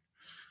learn.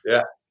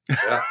 Yeah.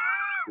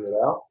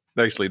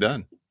 Nicely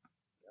done.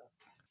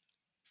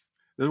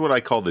 This is what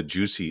I call the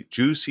juicy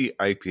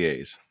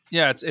IPAs.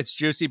 Yeah, it's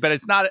juicy, but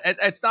it's not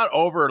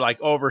over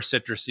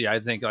citrusy. I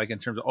think in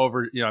terms of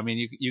over,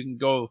 you can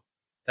go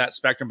that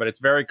spectrum, but it's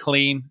very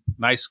clean,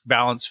 nice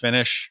balanced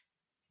finish.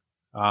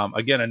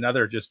 Again,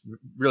 another just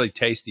really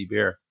tasty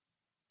beer.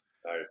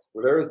 Nice.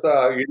 Well, there's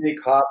a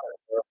unique hop.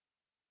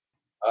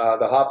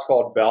 The hop's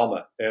called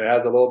Belma, and it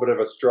has a little bit of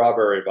a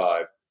strawberry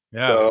vibe.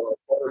 Yeah. So of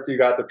course you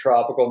got the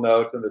tropical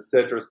notes and the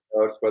citrus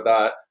notes, but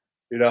that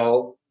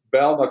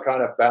Belma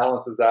kind of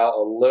balances out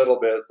a little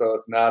bit, so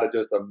it's not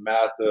just a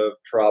massive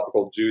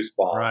tropical juice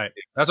bomb. Right.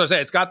 That's what I'm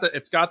saying.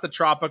 It's got the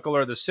tropical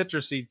or the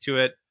citrusy to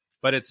it,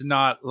 but it's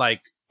not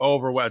like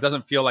overwhelmed. It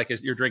doesn't feel like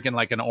you're drinking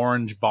like an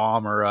orange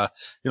bomb or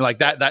like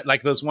that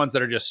like those ones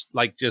that are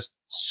just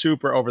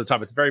super over the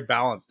top. It's very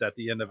balanced at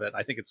the end of it.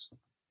 I think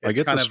I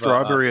get the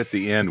strawberry at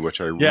the end,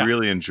 which I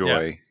really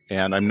enjoy. Yeah.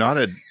 And I'm not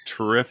a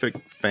terrific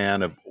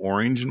fan of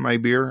orange in my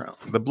beer.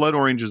 The blood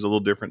orange is a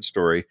little different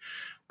story,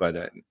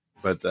 but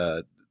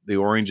the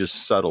orange is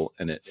subtle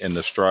in it, and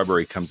the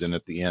strawberry comes in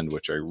at the end,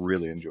 which I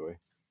really enjoy.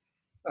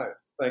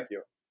 Nice. Thank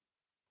you.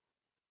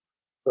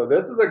 So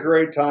this is a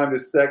great time to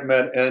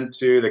segment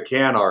into the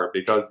can art,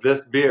 because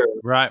this beer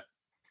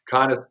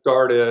kind of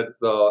started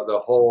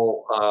the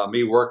whole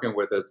me working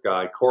with this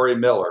guy, Corey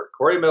Miller.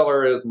 Corey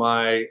Miller is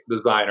my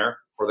designer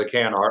for the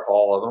can art,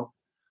 all of them.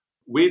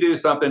 We do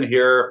something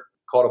here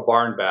called a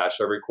barn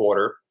bash every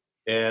quarter,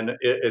 and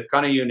it's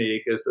kind of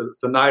unique.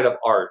 It's a night of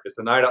art. It's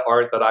a night of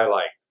art that I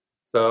like.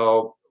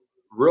 So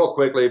real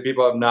quickly,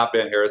 people have not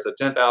been here. It's a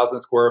 10,000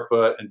 square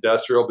foot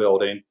industrial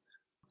building.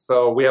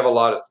 So we have a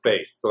lot of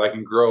space, so I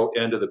can grow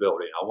into the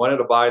building. I wanted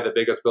to buy the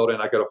biggest building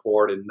I could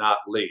afford and not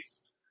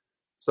lease.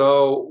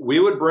 So we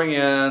would bring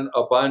in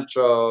a bunch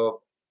of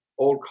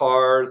old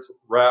cars,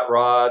 rat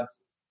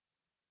rods.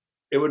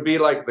 It would be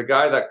like the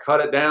guy that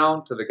cut it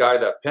down to the guy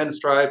that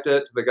pinstriped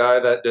it to the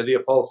guy that did the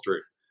upholstery.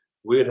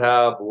 We'd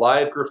have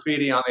live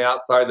graffiti on the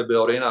outside of the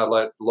building. I'd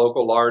let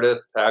local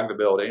artists tag the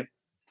building.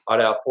 I'd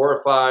have 4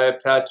 or 5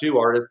 tattoo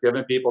artists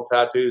giving people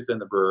tattoos in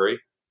the brewery.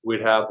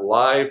 We'd have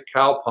live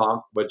cow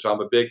punk, which I'm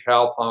a big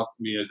cow punk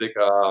music.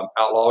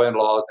 Outlaw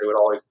In-Laws, they would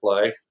always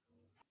play.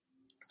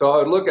 So I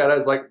would look at it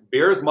as like,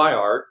 beer's my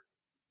art.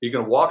 You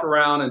can walk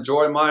around,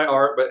 enjoy my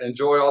art, but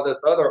enjoy all this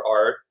other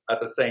art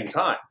at the same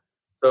time.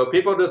 So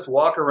people just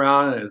walk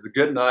around, and it's a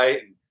good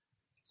night.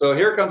 So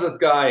here comes this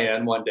guy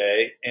in one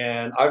day,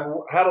 and I've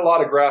had a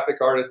lot of graphic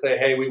artists say,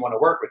 hey, we want to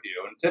work with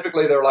you. And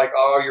typically they're like,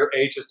 oh, your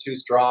H is too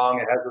strong.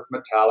 It has this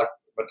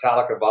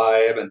Metallica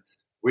vibe, and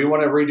we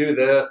want to redo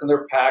this. And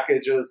their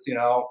packages,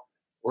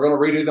 we're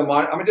going to redo the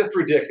money. I mean, just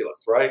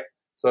ridiculous, right?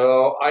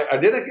 So I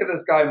didn't give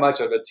this guy much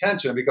of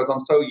attention because I'm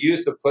so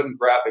used to putting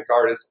graphic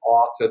artists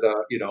off to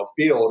the,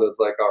 field. It's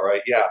like, all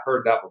right, yeah,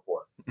 heard that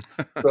before.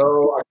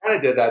 So I kind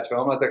of did that to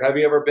him. I was like, have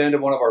you ever been to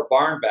one of our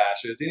barn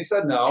bashes? And he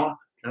said, no.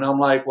 And I'm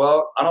like,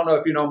 well, I don't know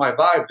if you know my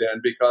vibe then,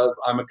 because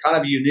I'm kind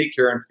of unique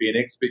here in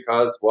Phoenix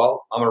because,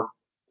 well, I'm a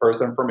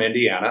person from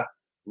Indiana.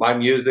 My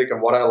music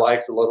and what I like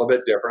is a little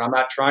bit different. I'm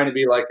not trying to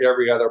be like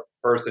every other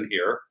person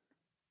here.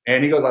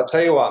 And he goes, I'll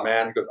tell you what,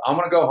 man. He goes, I'm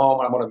going to go home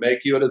and I'm going to make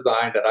you a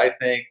design that I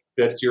think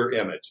fits your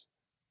image.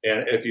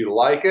 And if you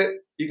like it,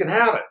 you can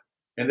have it.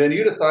 And then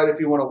you decide if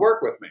you want to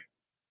work with me.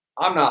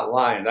 I'm not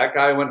lying. That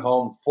guy went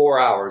home 4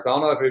 hours. I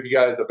don't know if you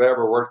guys have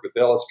ever worked with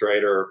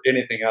Illustrator or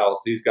anything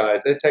else. These guys,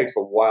 it takes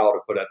a while to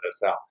put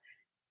this out.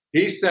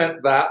 He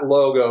sent that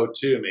logo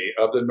to me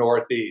of the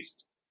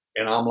Northeast,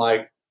 and I'm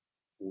like,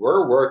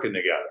 we're working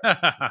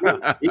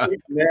together. He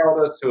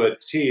nailed us to a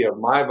T of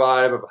my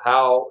vibe of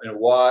how and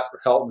what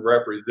Helton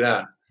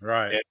represents.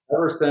 Right. And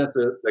ever since,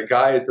 the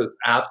guy is just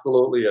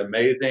absolutely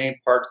amazing.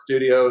 Park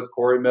Studios,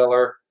 Corey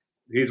Miller.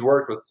 He's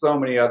worked with so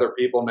many other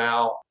people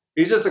now.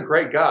 He's just a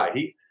great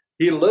guy.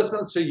 He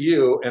listens to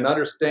you and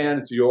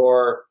understands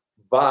your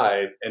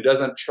vibe and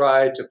doesn't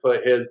try to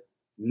put his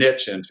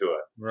niche into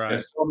it. Right. And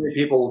so many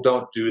people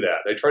don't do that.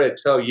 They try to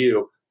tell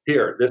you,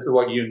 here, this is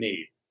what you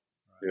need.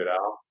 You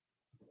know?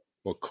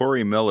 Well,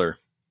 Corey Miller,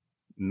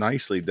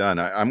 nicely done.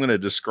 I'm going to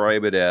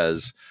describe it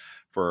as,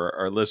 for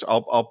our list,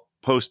 I'll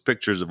post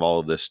pictures of all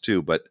of this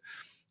too, but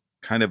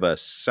kind of a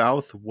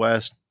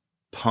Southwest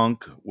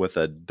punk with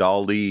a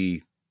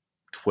Dali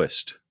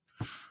twist.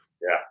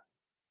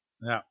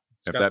 Yeah.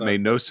 If that made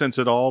no sense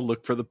at all,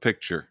 look for the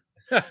picture.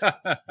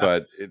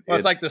 But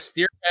it's like the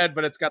steer head,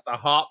 but it's got the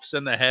hops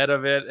in the head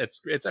of it.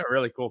 It's a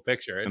really cool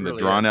picture. And the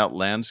drawn out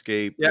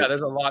landscape. Yeah,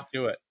 there's a lot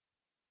to it.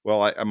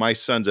 Well, my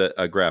son's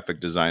a graphic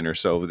designer,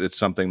 so it's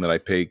something that I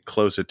pay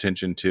close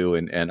attention to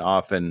and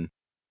often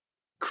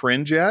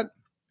cringe at,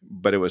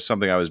 but it was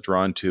something I was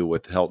drawn to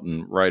with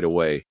Helton right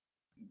away,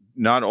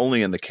 not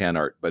only in the can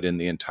art, but in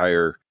the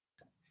entire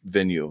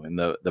venue and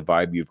the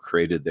vibe you've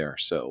created there.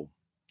 So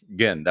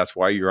again, that's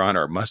why you're on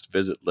our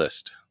must-visit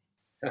list.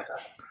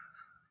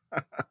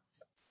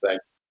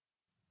 Thanks.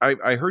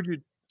 I heard you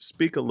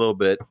speak a little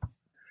bit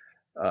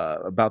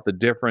about the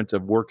difference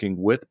of working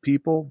with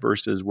people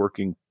versus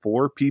working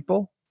for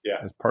people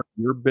as part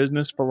of your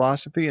business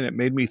philosophy. And it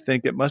made me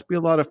think it must be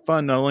a lot of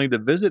fun, not only to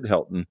visit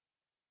Helton,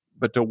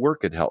 but to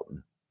work at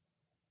Helton.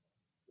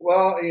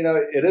 Well,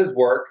 it is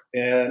work,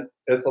 and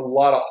it's a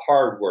lot of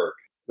hard work.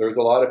 There's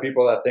a lot of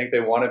people that think they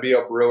want to be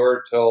a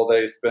brewer till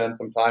they spend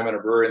some time in a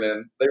brewery, and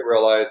then they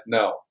realize,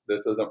 no,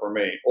 this isn't for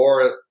me.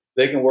 Or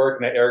they can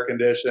work in an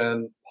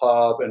air-conditioned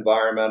pub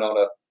environment on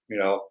a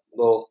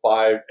little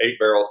 5-8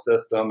 barrel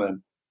system,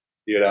 and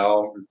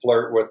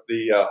flirt with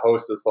the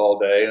hostess all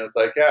day. And it's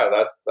like, yeah,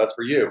 that's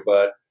for you.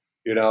 But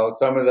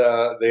some of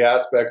the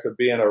aspects of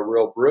being a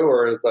real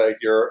brewer is like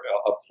you're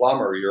a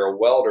plumber, you're a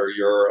welder,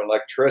 you're an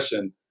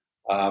electrician,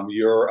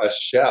 you're a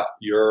chef,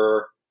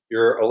 you're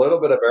a little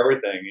bit of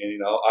everything.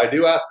 And I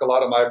do ask a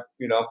lot of my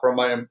from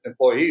my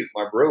employees,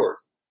 my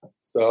brewers.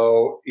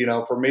 So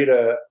for me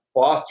to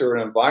foster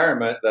an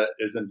environment that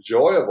is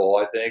enjoyable,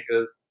 I think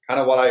is kind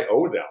of what I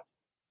owe them.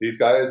 These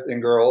guys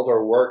and girls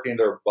are working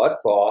their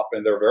butts off,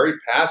 and they're very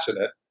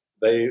passionate.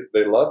 They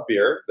love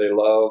beer. They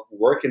love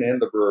working in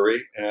the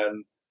brewery,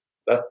 and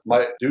that's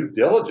my due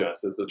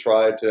diligence, is to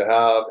try to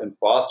have and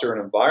foster an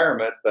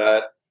environment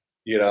that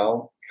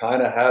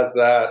kind of has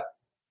that.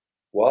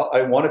 Well,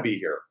 I want to be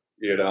here.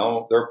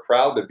 They're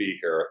proud to be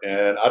here,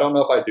 and I don't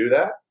know if I do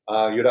that.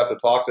 You'd have to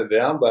talk to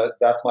them, but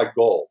that's my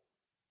goal.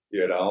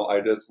 I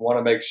just want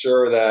to make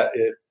sure that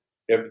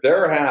if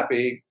they're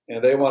happy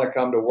and they want to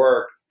come to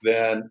work,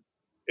 then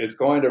it's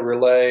going to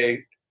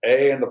relay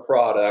in the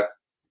product,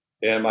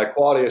 and my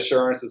quality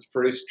assurance is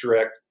pretty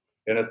strict.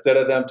 And instead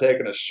of them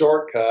taking a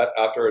shortcut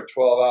after a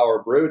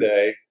 12-hour brew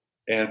day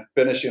and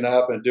finishing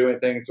up and doing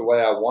things the way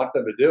I want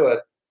them to do it,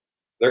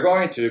 they're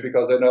going to,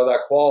 because they know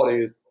that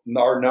quality is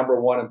our number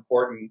one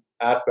important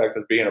aspect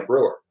of being a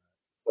brewer.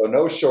 So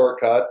no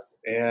shortcuts,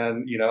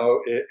 and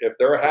if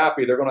they're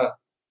happy, they're gonna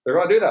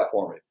do that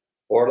for me.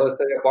 Or let's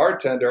say a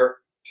bartender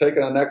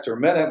taking an extra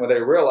minute when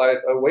they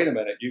realize, oh, wait a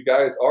minute, you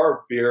guys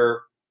are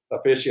beer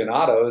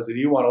aficionados and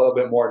you want a little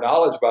bit more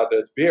knowledge about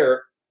this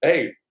beer.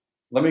 Hey,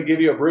 let me give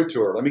you a brew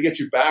tour. Let me get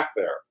you back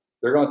there.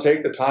 They're going to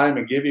take the time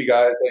and give you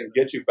guys and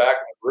get you back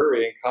in the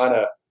brewery and kind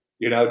of,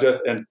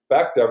 just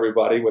infect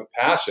everybody with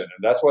passion.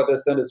 And that's what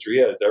this industry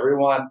is.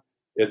 Everyone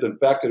is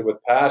infected with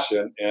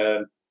passion.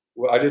 And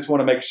I just want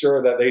to make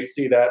sure that they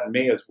see that in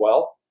me as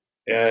well.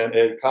 And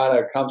it kind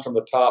of comes from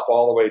the top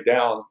all the way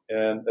down.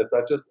 And it's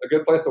just a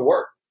good place to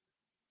work.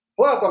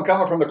 Plus, I'm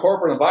coming from the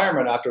corporate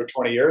environment after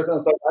 20 years, and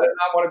it's like, I did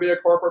not want to be a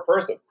corporate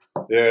person.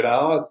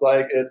 It's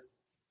like,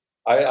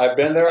 I've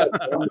been there. I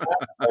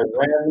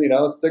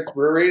ran, 6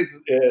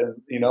 breweries in,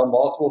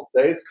 multiple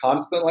states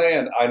constantly,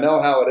 and I know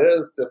how it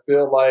is to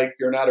feel like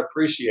you're not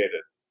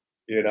appreciated,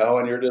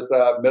 and you're just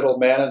middle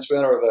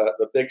management or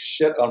the big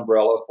shit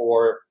umbrella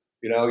for,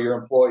 your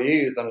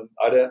employees. And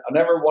I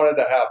never wanted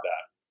to have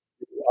that.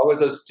 I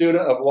was a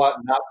student of what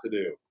not to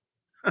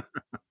do.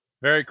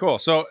 Very cool.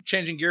 So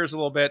changing gears a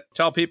little bit,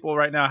 tell people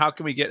right now, how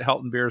can we get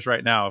Helton beers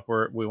right now? If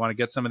we want to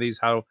get some of these,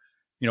 how,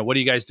 what are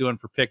you guys doing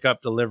for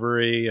pickup,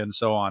 delivery, and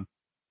so on?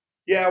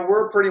 Yeah,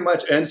 we're pretty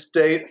much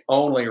in-state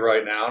only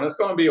right now, and it's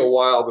going to be a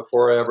while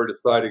before I ever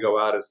decide to go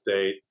out of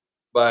state.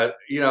 But,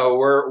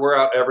 we're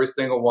out every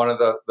single one of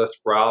the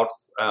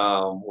sprouts.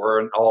 We're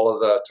in all of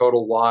the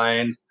Total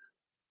Wines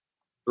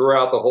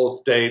throughout the whole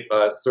state,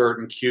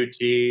 certain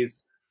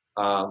QTs.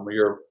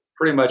 You're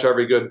pretty much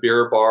every good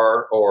beer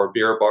bar or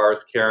beer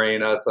bars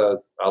carrying us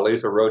as at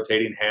least a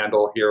rotating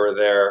handle here or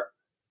there.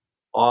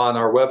 On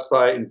our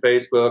website and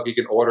Facebook, you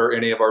can order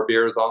any of our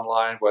beers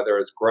online, whether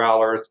it's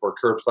growlers for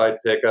curbside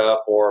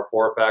pickup or a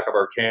 4-pack of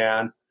our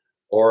cans.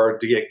 or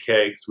to get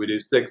kegs. We do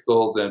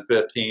 6-stools and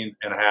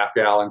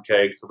 15.5-gallon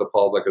kegs to the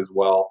public as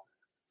well.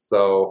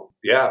 So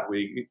yeah,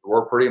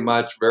 we're pretty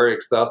much very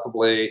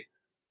accessibly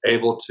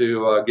able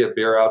to get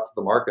beer out to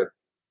the market.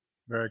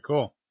 Very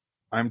cool.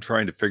 I'm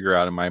trying to figure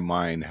out in my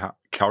mind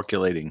how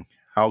can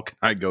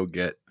I go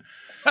get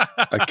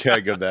a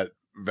keg of that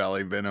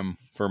Valley Venom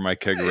for my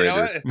kegerator. You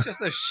know what? It's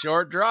just a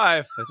short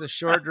drive. It's a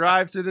short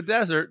drive through the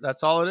desert.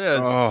 That's all it is.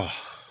 Oh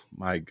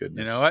my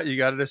goodness. You know what? You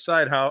got to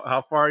decide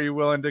how far are you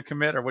willing to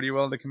commit, or what are you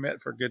willing to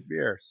commit for good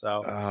beer.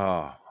 So.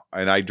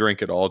 And I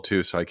drink it all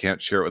too, so I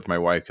can't share it with my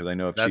wife because I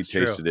know if That's she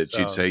tasted true. it,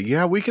 she'd say,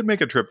 "Yeah, we could make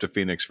a trip to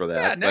Phoenix for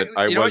that." Yeah,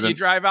 but you know what? You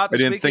drive out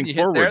this weekend, you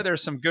hit forward. there.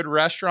 There's some good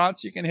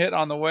restaurants you can hit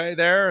on the way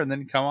there, and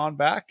then come on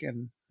back,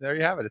 and there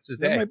you have it. It's his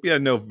day. That might be a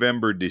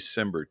November,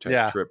 December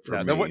type trip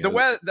for me.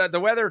 The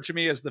weather to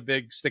me is the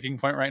big sticking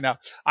point right now.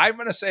 I'm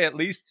going to say at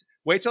least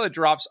wait till it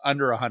drops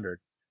under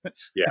 100.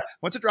 Yeah.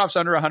 Once it drops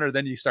under 100,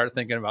 then you start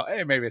thinking about,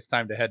 hey, maybe it's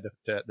time to head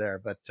to there.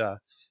 But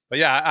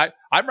yeah,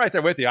 I'm right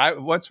there with you.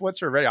 Once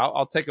we're ready,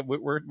 I'll take it.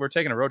 We're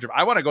taking a road trip.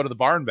 I want to go to the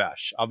barn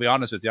bash. I'll be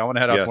honest with you. I want to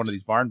head out to one of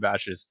these barn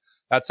bashes.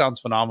 That sounds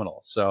phenomenal.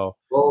 So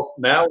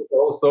now with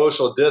all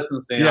social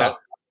distancing, I don't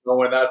know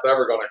when that's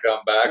ever going to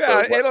come back.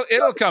 Yeah,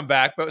 it'll come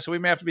back, but so we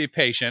may have to be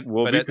patient.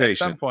 We'll be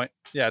patient.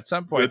 At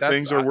some point, good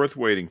things are worth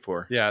waiting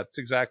for. Yeah, that's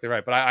exactly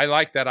right. But I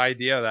like that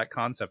idea, that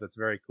concept. It's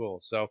very cool.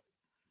 So.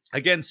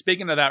 Again,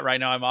 speaking of that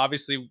right now, I'm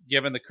obviously,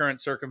 given the current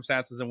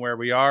circumstances and where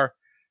we are,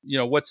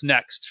 what's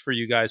next for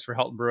you guys for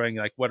Helton Brewing?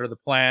 Like, what are the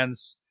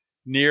plans,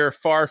 near,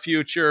 far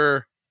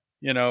future,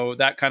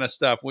 that kind of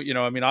stuff.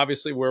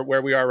 Obviously we're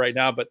where we are right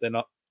now, but then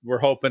we're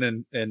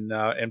hoping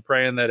and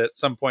praying that at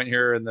some point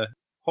here in the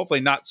hopefully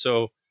not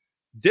so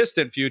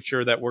distant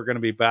future that we're going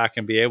to be back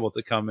and be able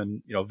to come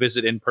and,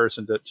 visit in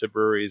person to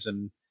breweries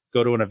and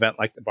go to an event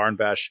like the Barn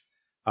Bash.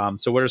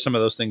 So what are some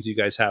of those things you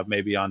guys have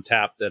maybe on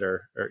tap that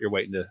are you're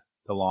waiting to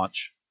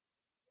launch?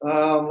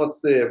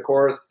 Let's see. Of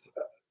course,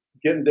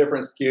 getting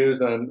different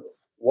SKUs, and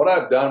what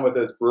I've done with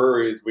this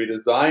brewery is we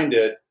designed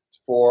it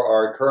for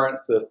our current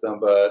system,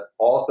 but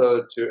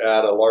also to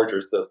add a larger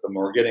system.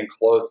 We're getting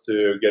close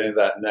to getting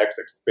that next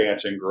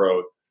expansion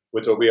growth,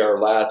 which will be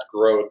our last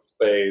growth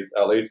phase,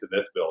 at least in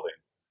this building.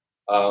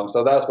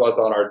 So that's what's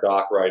on our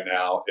dock right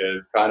now,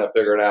 is kind of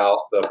figuring out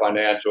the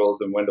financials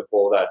and when to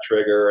pull that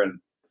trigger. And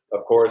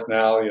of course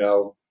now,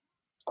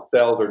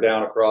 sales are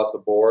down across the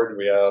board, and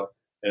we have,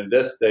 in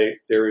this state,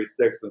 Series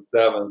 6 and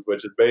 7s,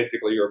 which is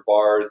basically your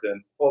bars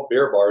and,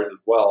 beer bars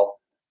as well.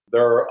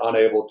 They're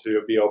unable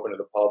to be open to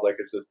the public.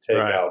 It's just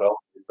takeout only.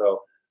 So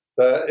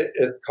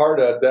it's hard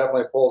to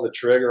definitely pull the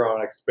trigger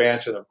on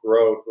expansion of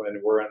growth when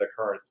we're in the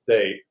current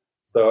state.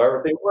 So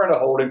we're in a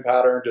holding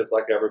pattern just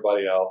like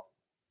everybody else.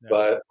 Yeah.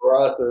 But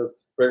for us,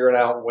 is figuring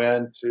out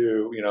when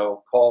to,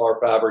 call our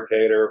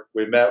fabricator.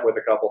 We met with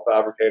a couple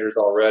fabricators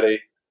already.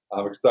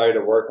 I'm excited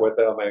to work with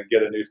them and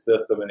get a new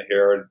system in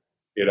here and,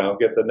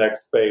 get the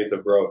next phase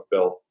of growth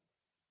built.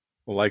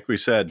 Well, like we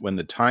said, when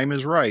the time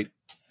is right,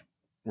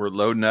 we're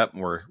loading up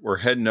and we're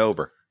heading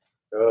over.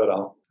 Good.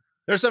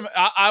 There's some,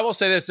 I will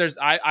say this,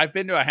 I've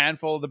been to a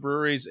handful of the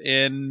breweries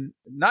in,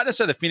 not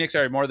necessarily the Phoenix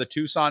area, more the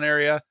Tucson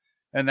area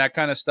and that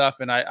kind of stuff.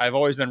 And I've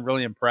always been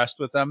really impressed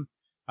with them.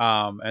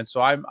 And so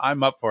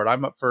I'm up for it.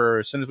 I'm up for,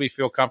 as soon as we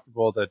feel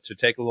comfortable to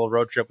take a little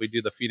road trip, we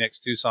do the Phoenix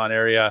Tucson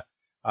area.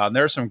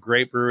 There are some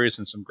great breweries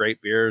and some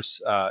great beers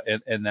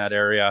in that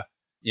area.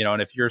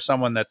 And if you're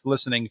someone that's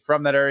listening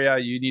from that area,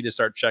 you need to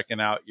start checking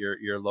out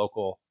your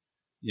local,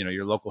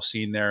 your local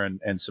scene there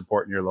and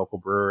supporting your local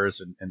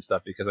brewers and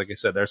stuff, because like I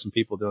said, there's some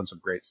people doing some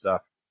great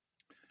stuff.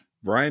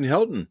 Brian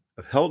Helton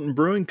of Helton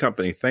Brewing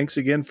Company, thanks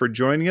again for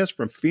joining us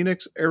from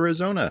Phoenix,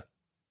 Arizona.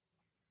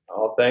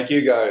 Oh, thank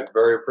you guys.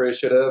 Very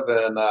appreciative,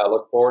 and I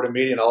look forward to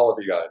meeting all of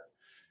you guys.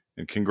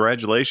 And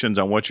congratulations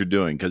on what you're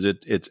doing, because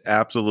it's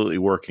absolutely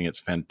working. It's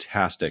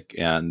fantastic.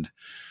 And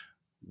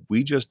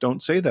we just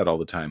don't say that all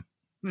the time.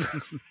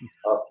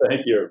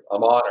 Thank you.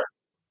 I'm honored.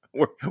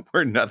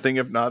 We're nothing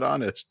if not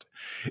honest.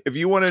 If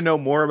you want to know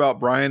more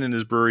about Brian and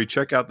his brewery,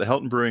 check out the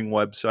Helton Brewing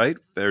website.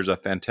 There's a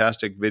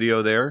fantastic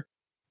video there,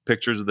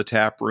 pictures of the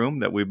tap room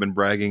that we've been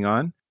bragging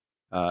on.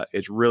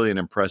 It's really an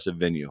impressive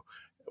venue.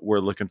 We're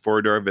looking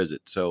forward to our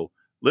visit. So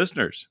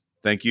listeners,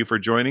 thank you for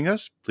joining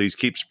us. Please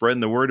keep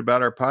spreading the word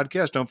about our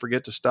podcast. Don't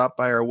forget to stop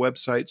by our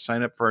website,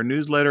 sign up for our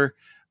newsletter,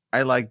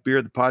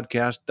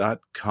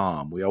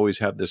 ilikebeerthepodcast.com. We always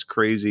have this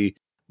crazy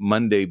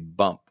Monday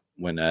bump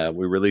when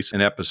we release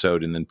an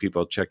episode, and then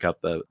people check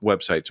out the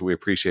website. So we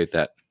appreciate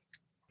that.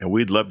 And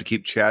we'd love to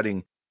keep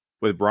chatting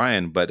with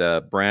Brian,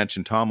 but Branch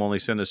and Tom only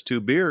sent us 2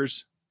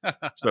 beers.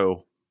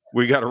 So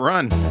we got to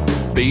run.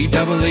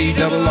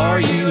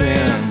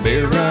 BEERUN,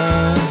 beer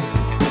run.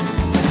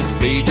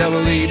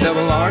 BEERUN,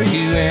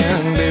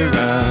 beer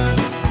run.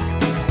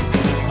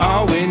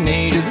 All we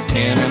need is a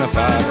 10 and a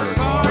 5, or a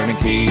car and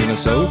a key and a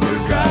sober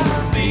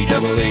driver.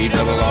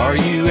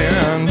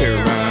 BEERUN, beer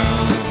run.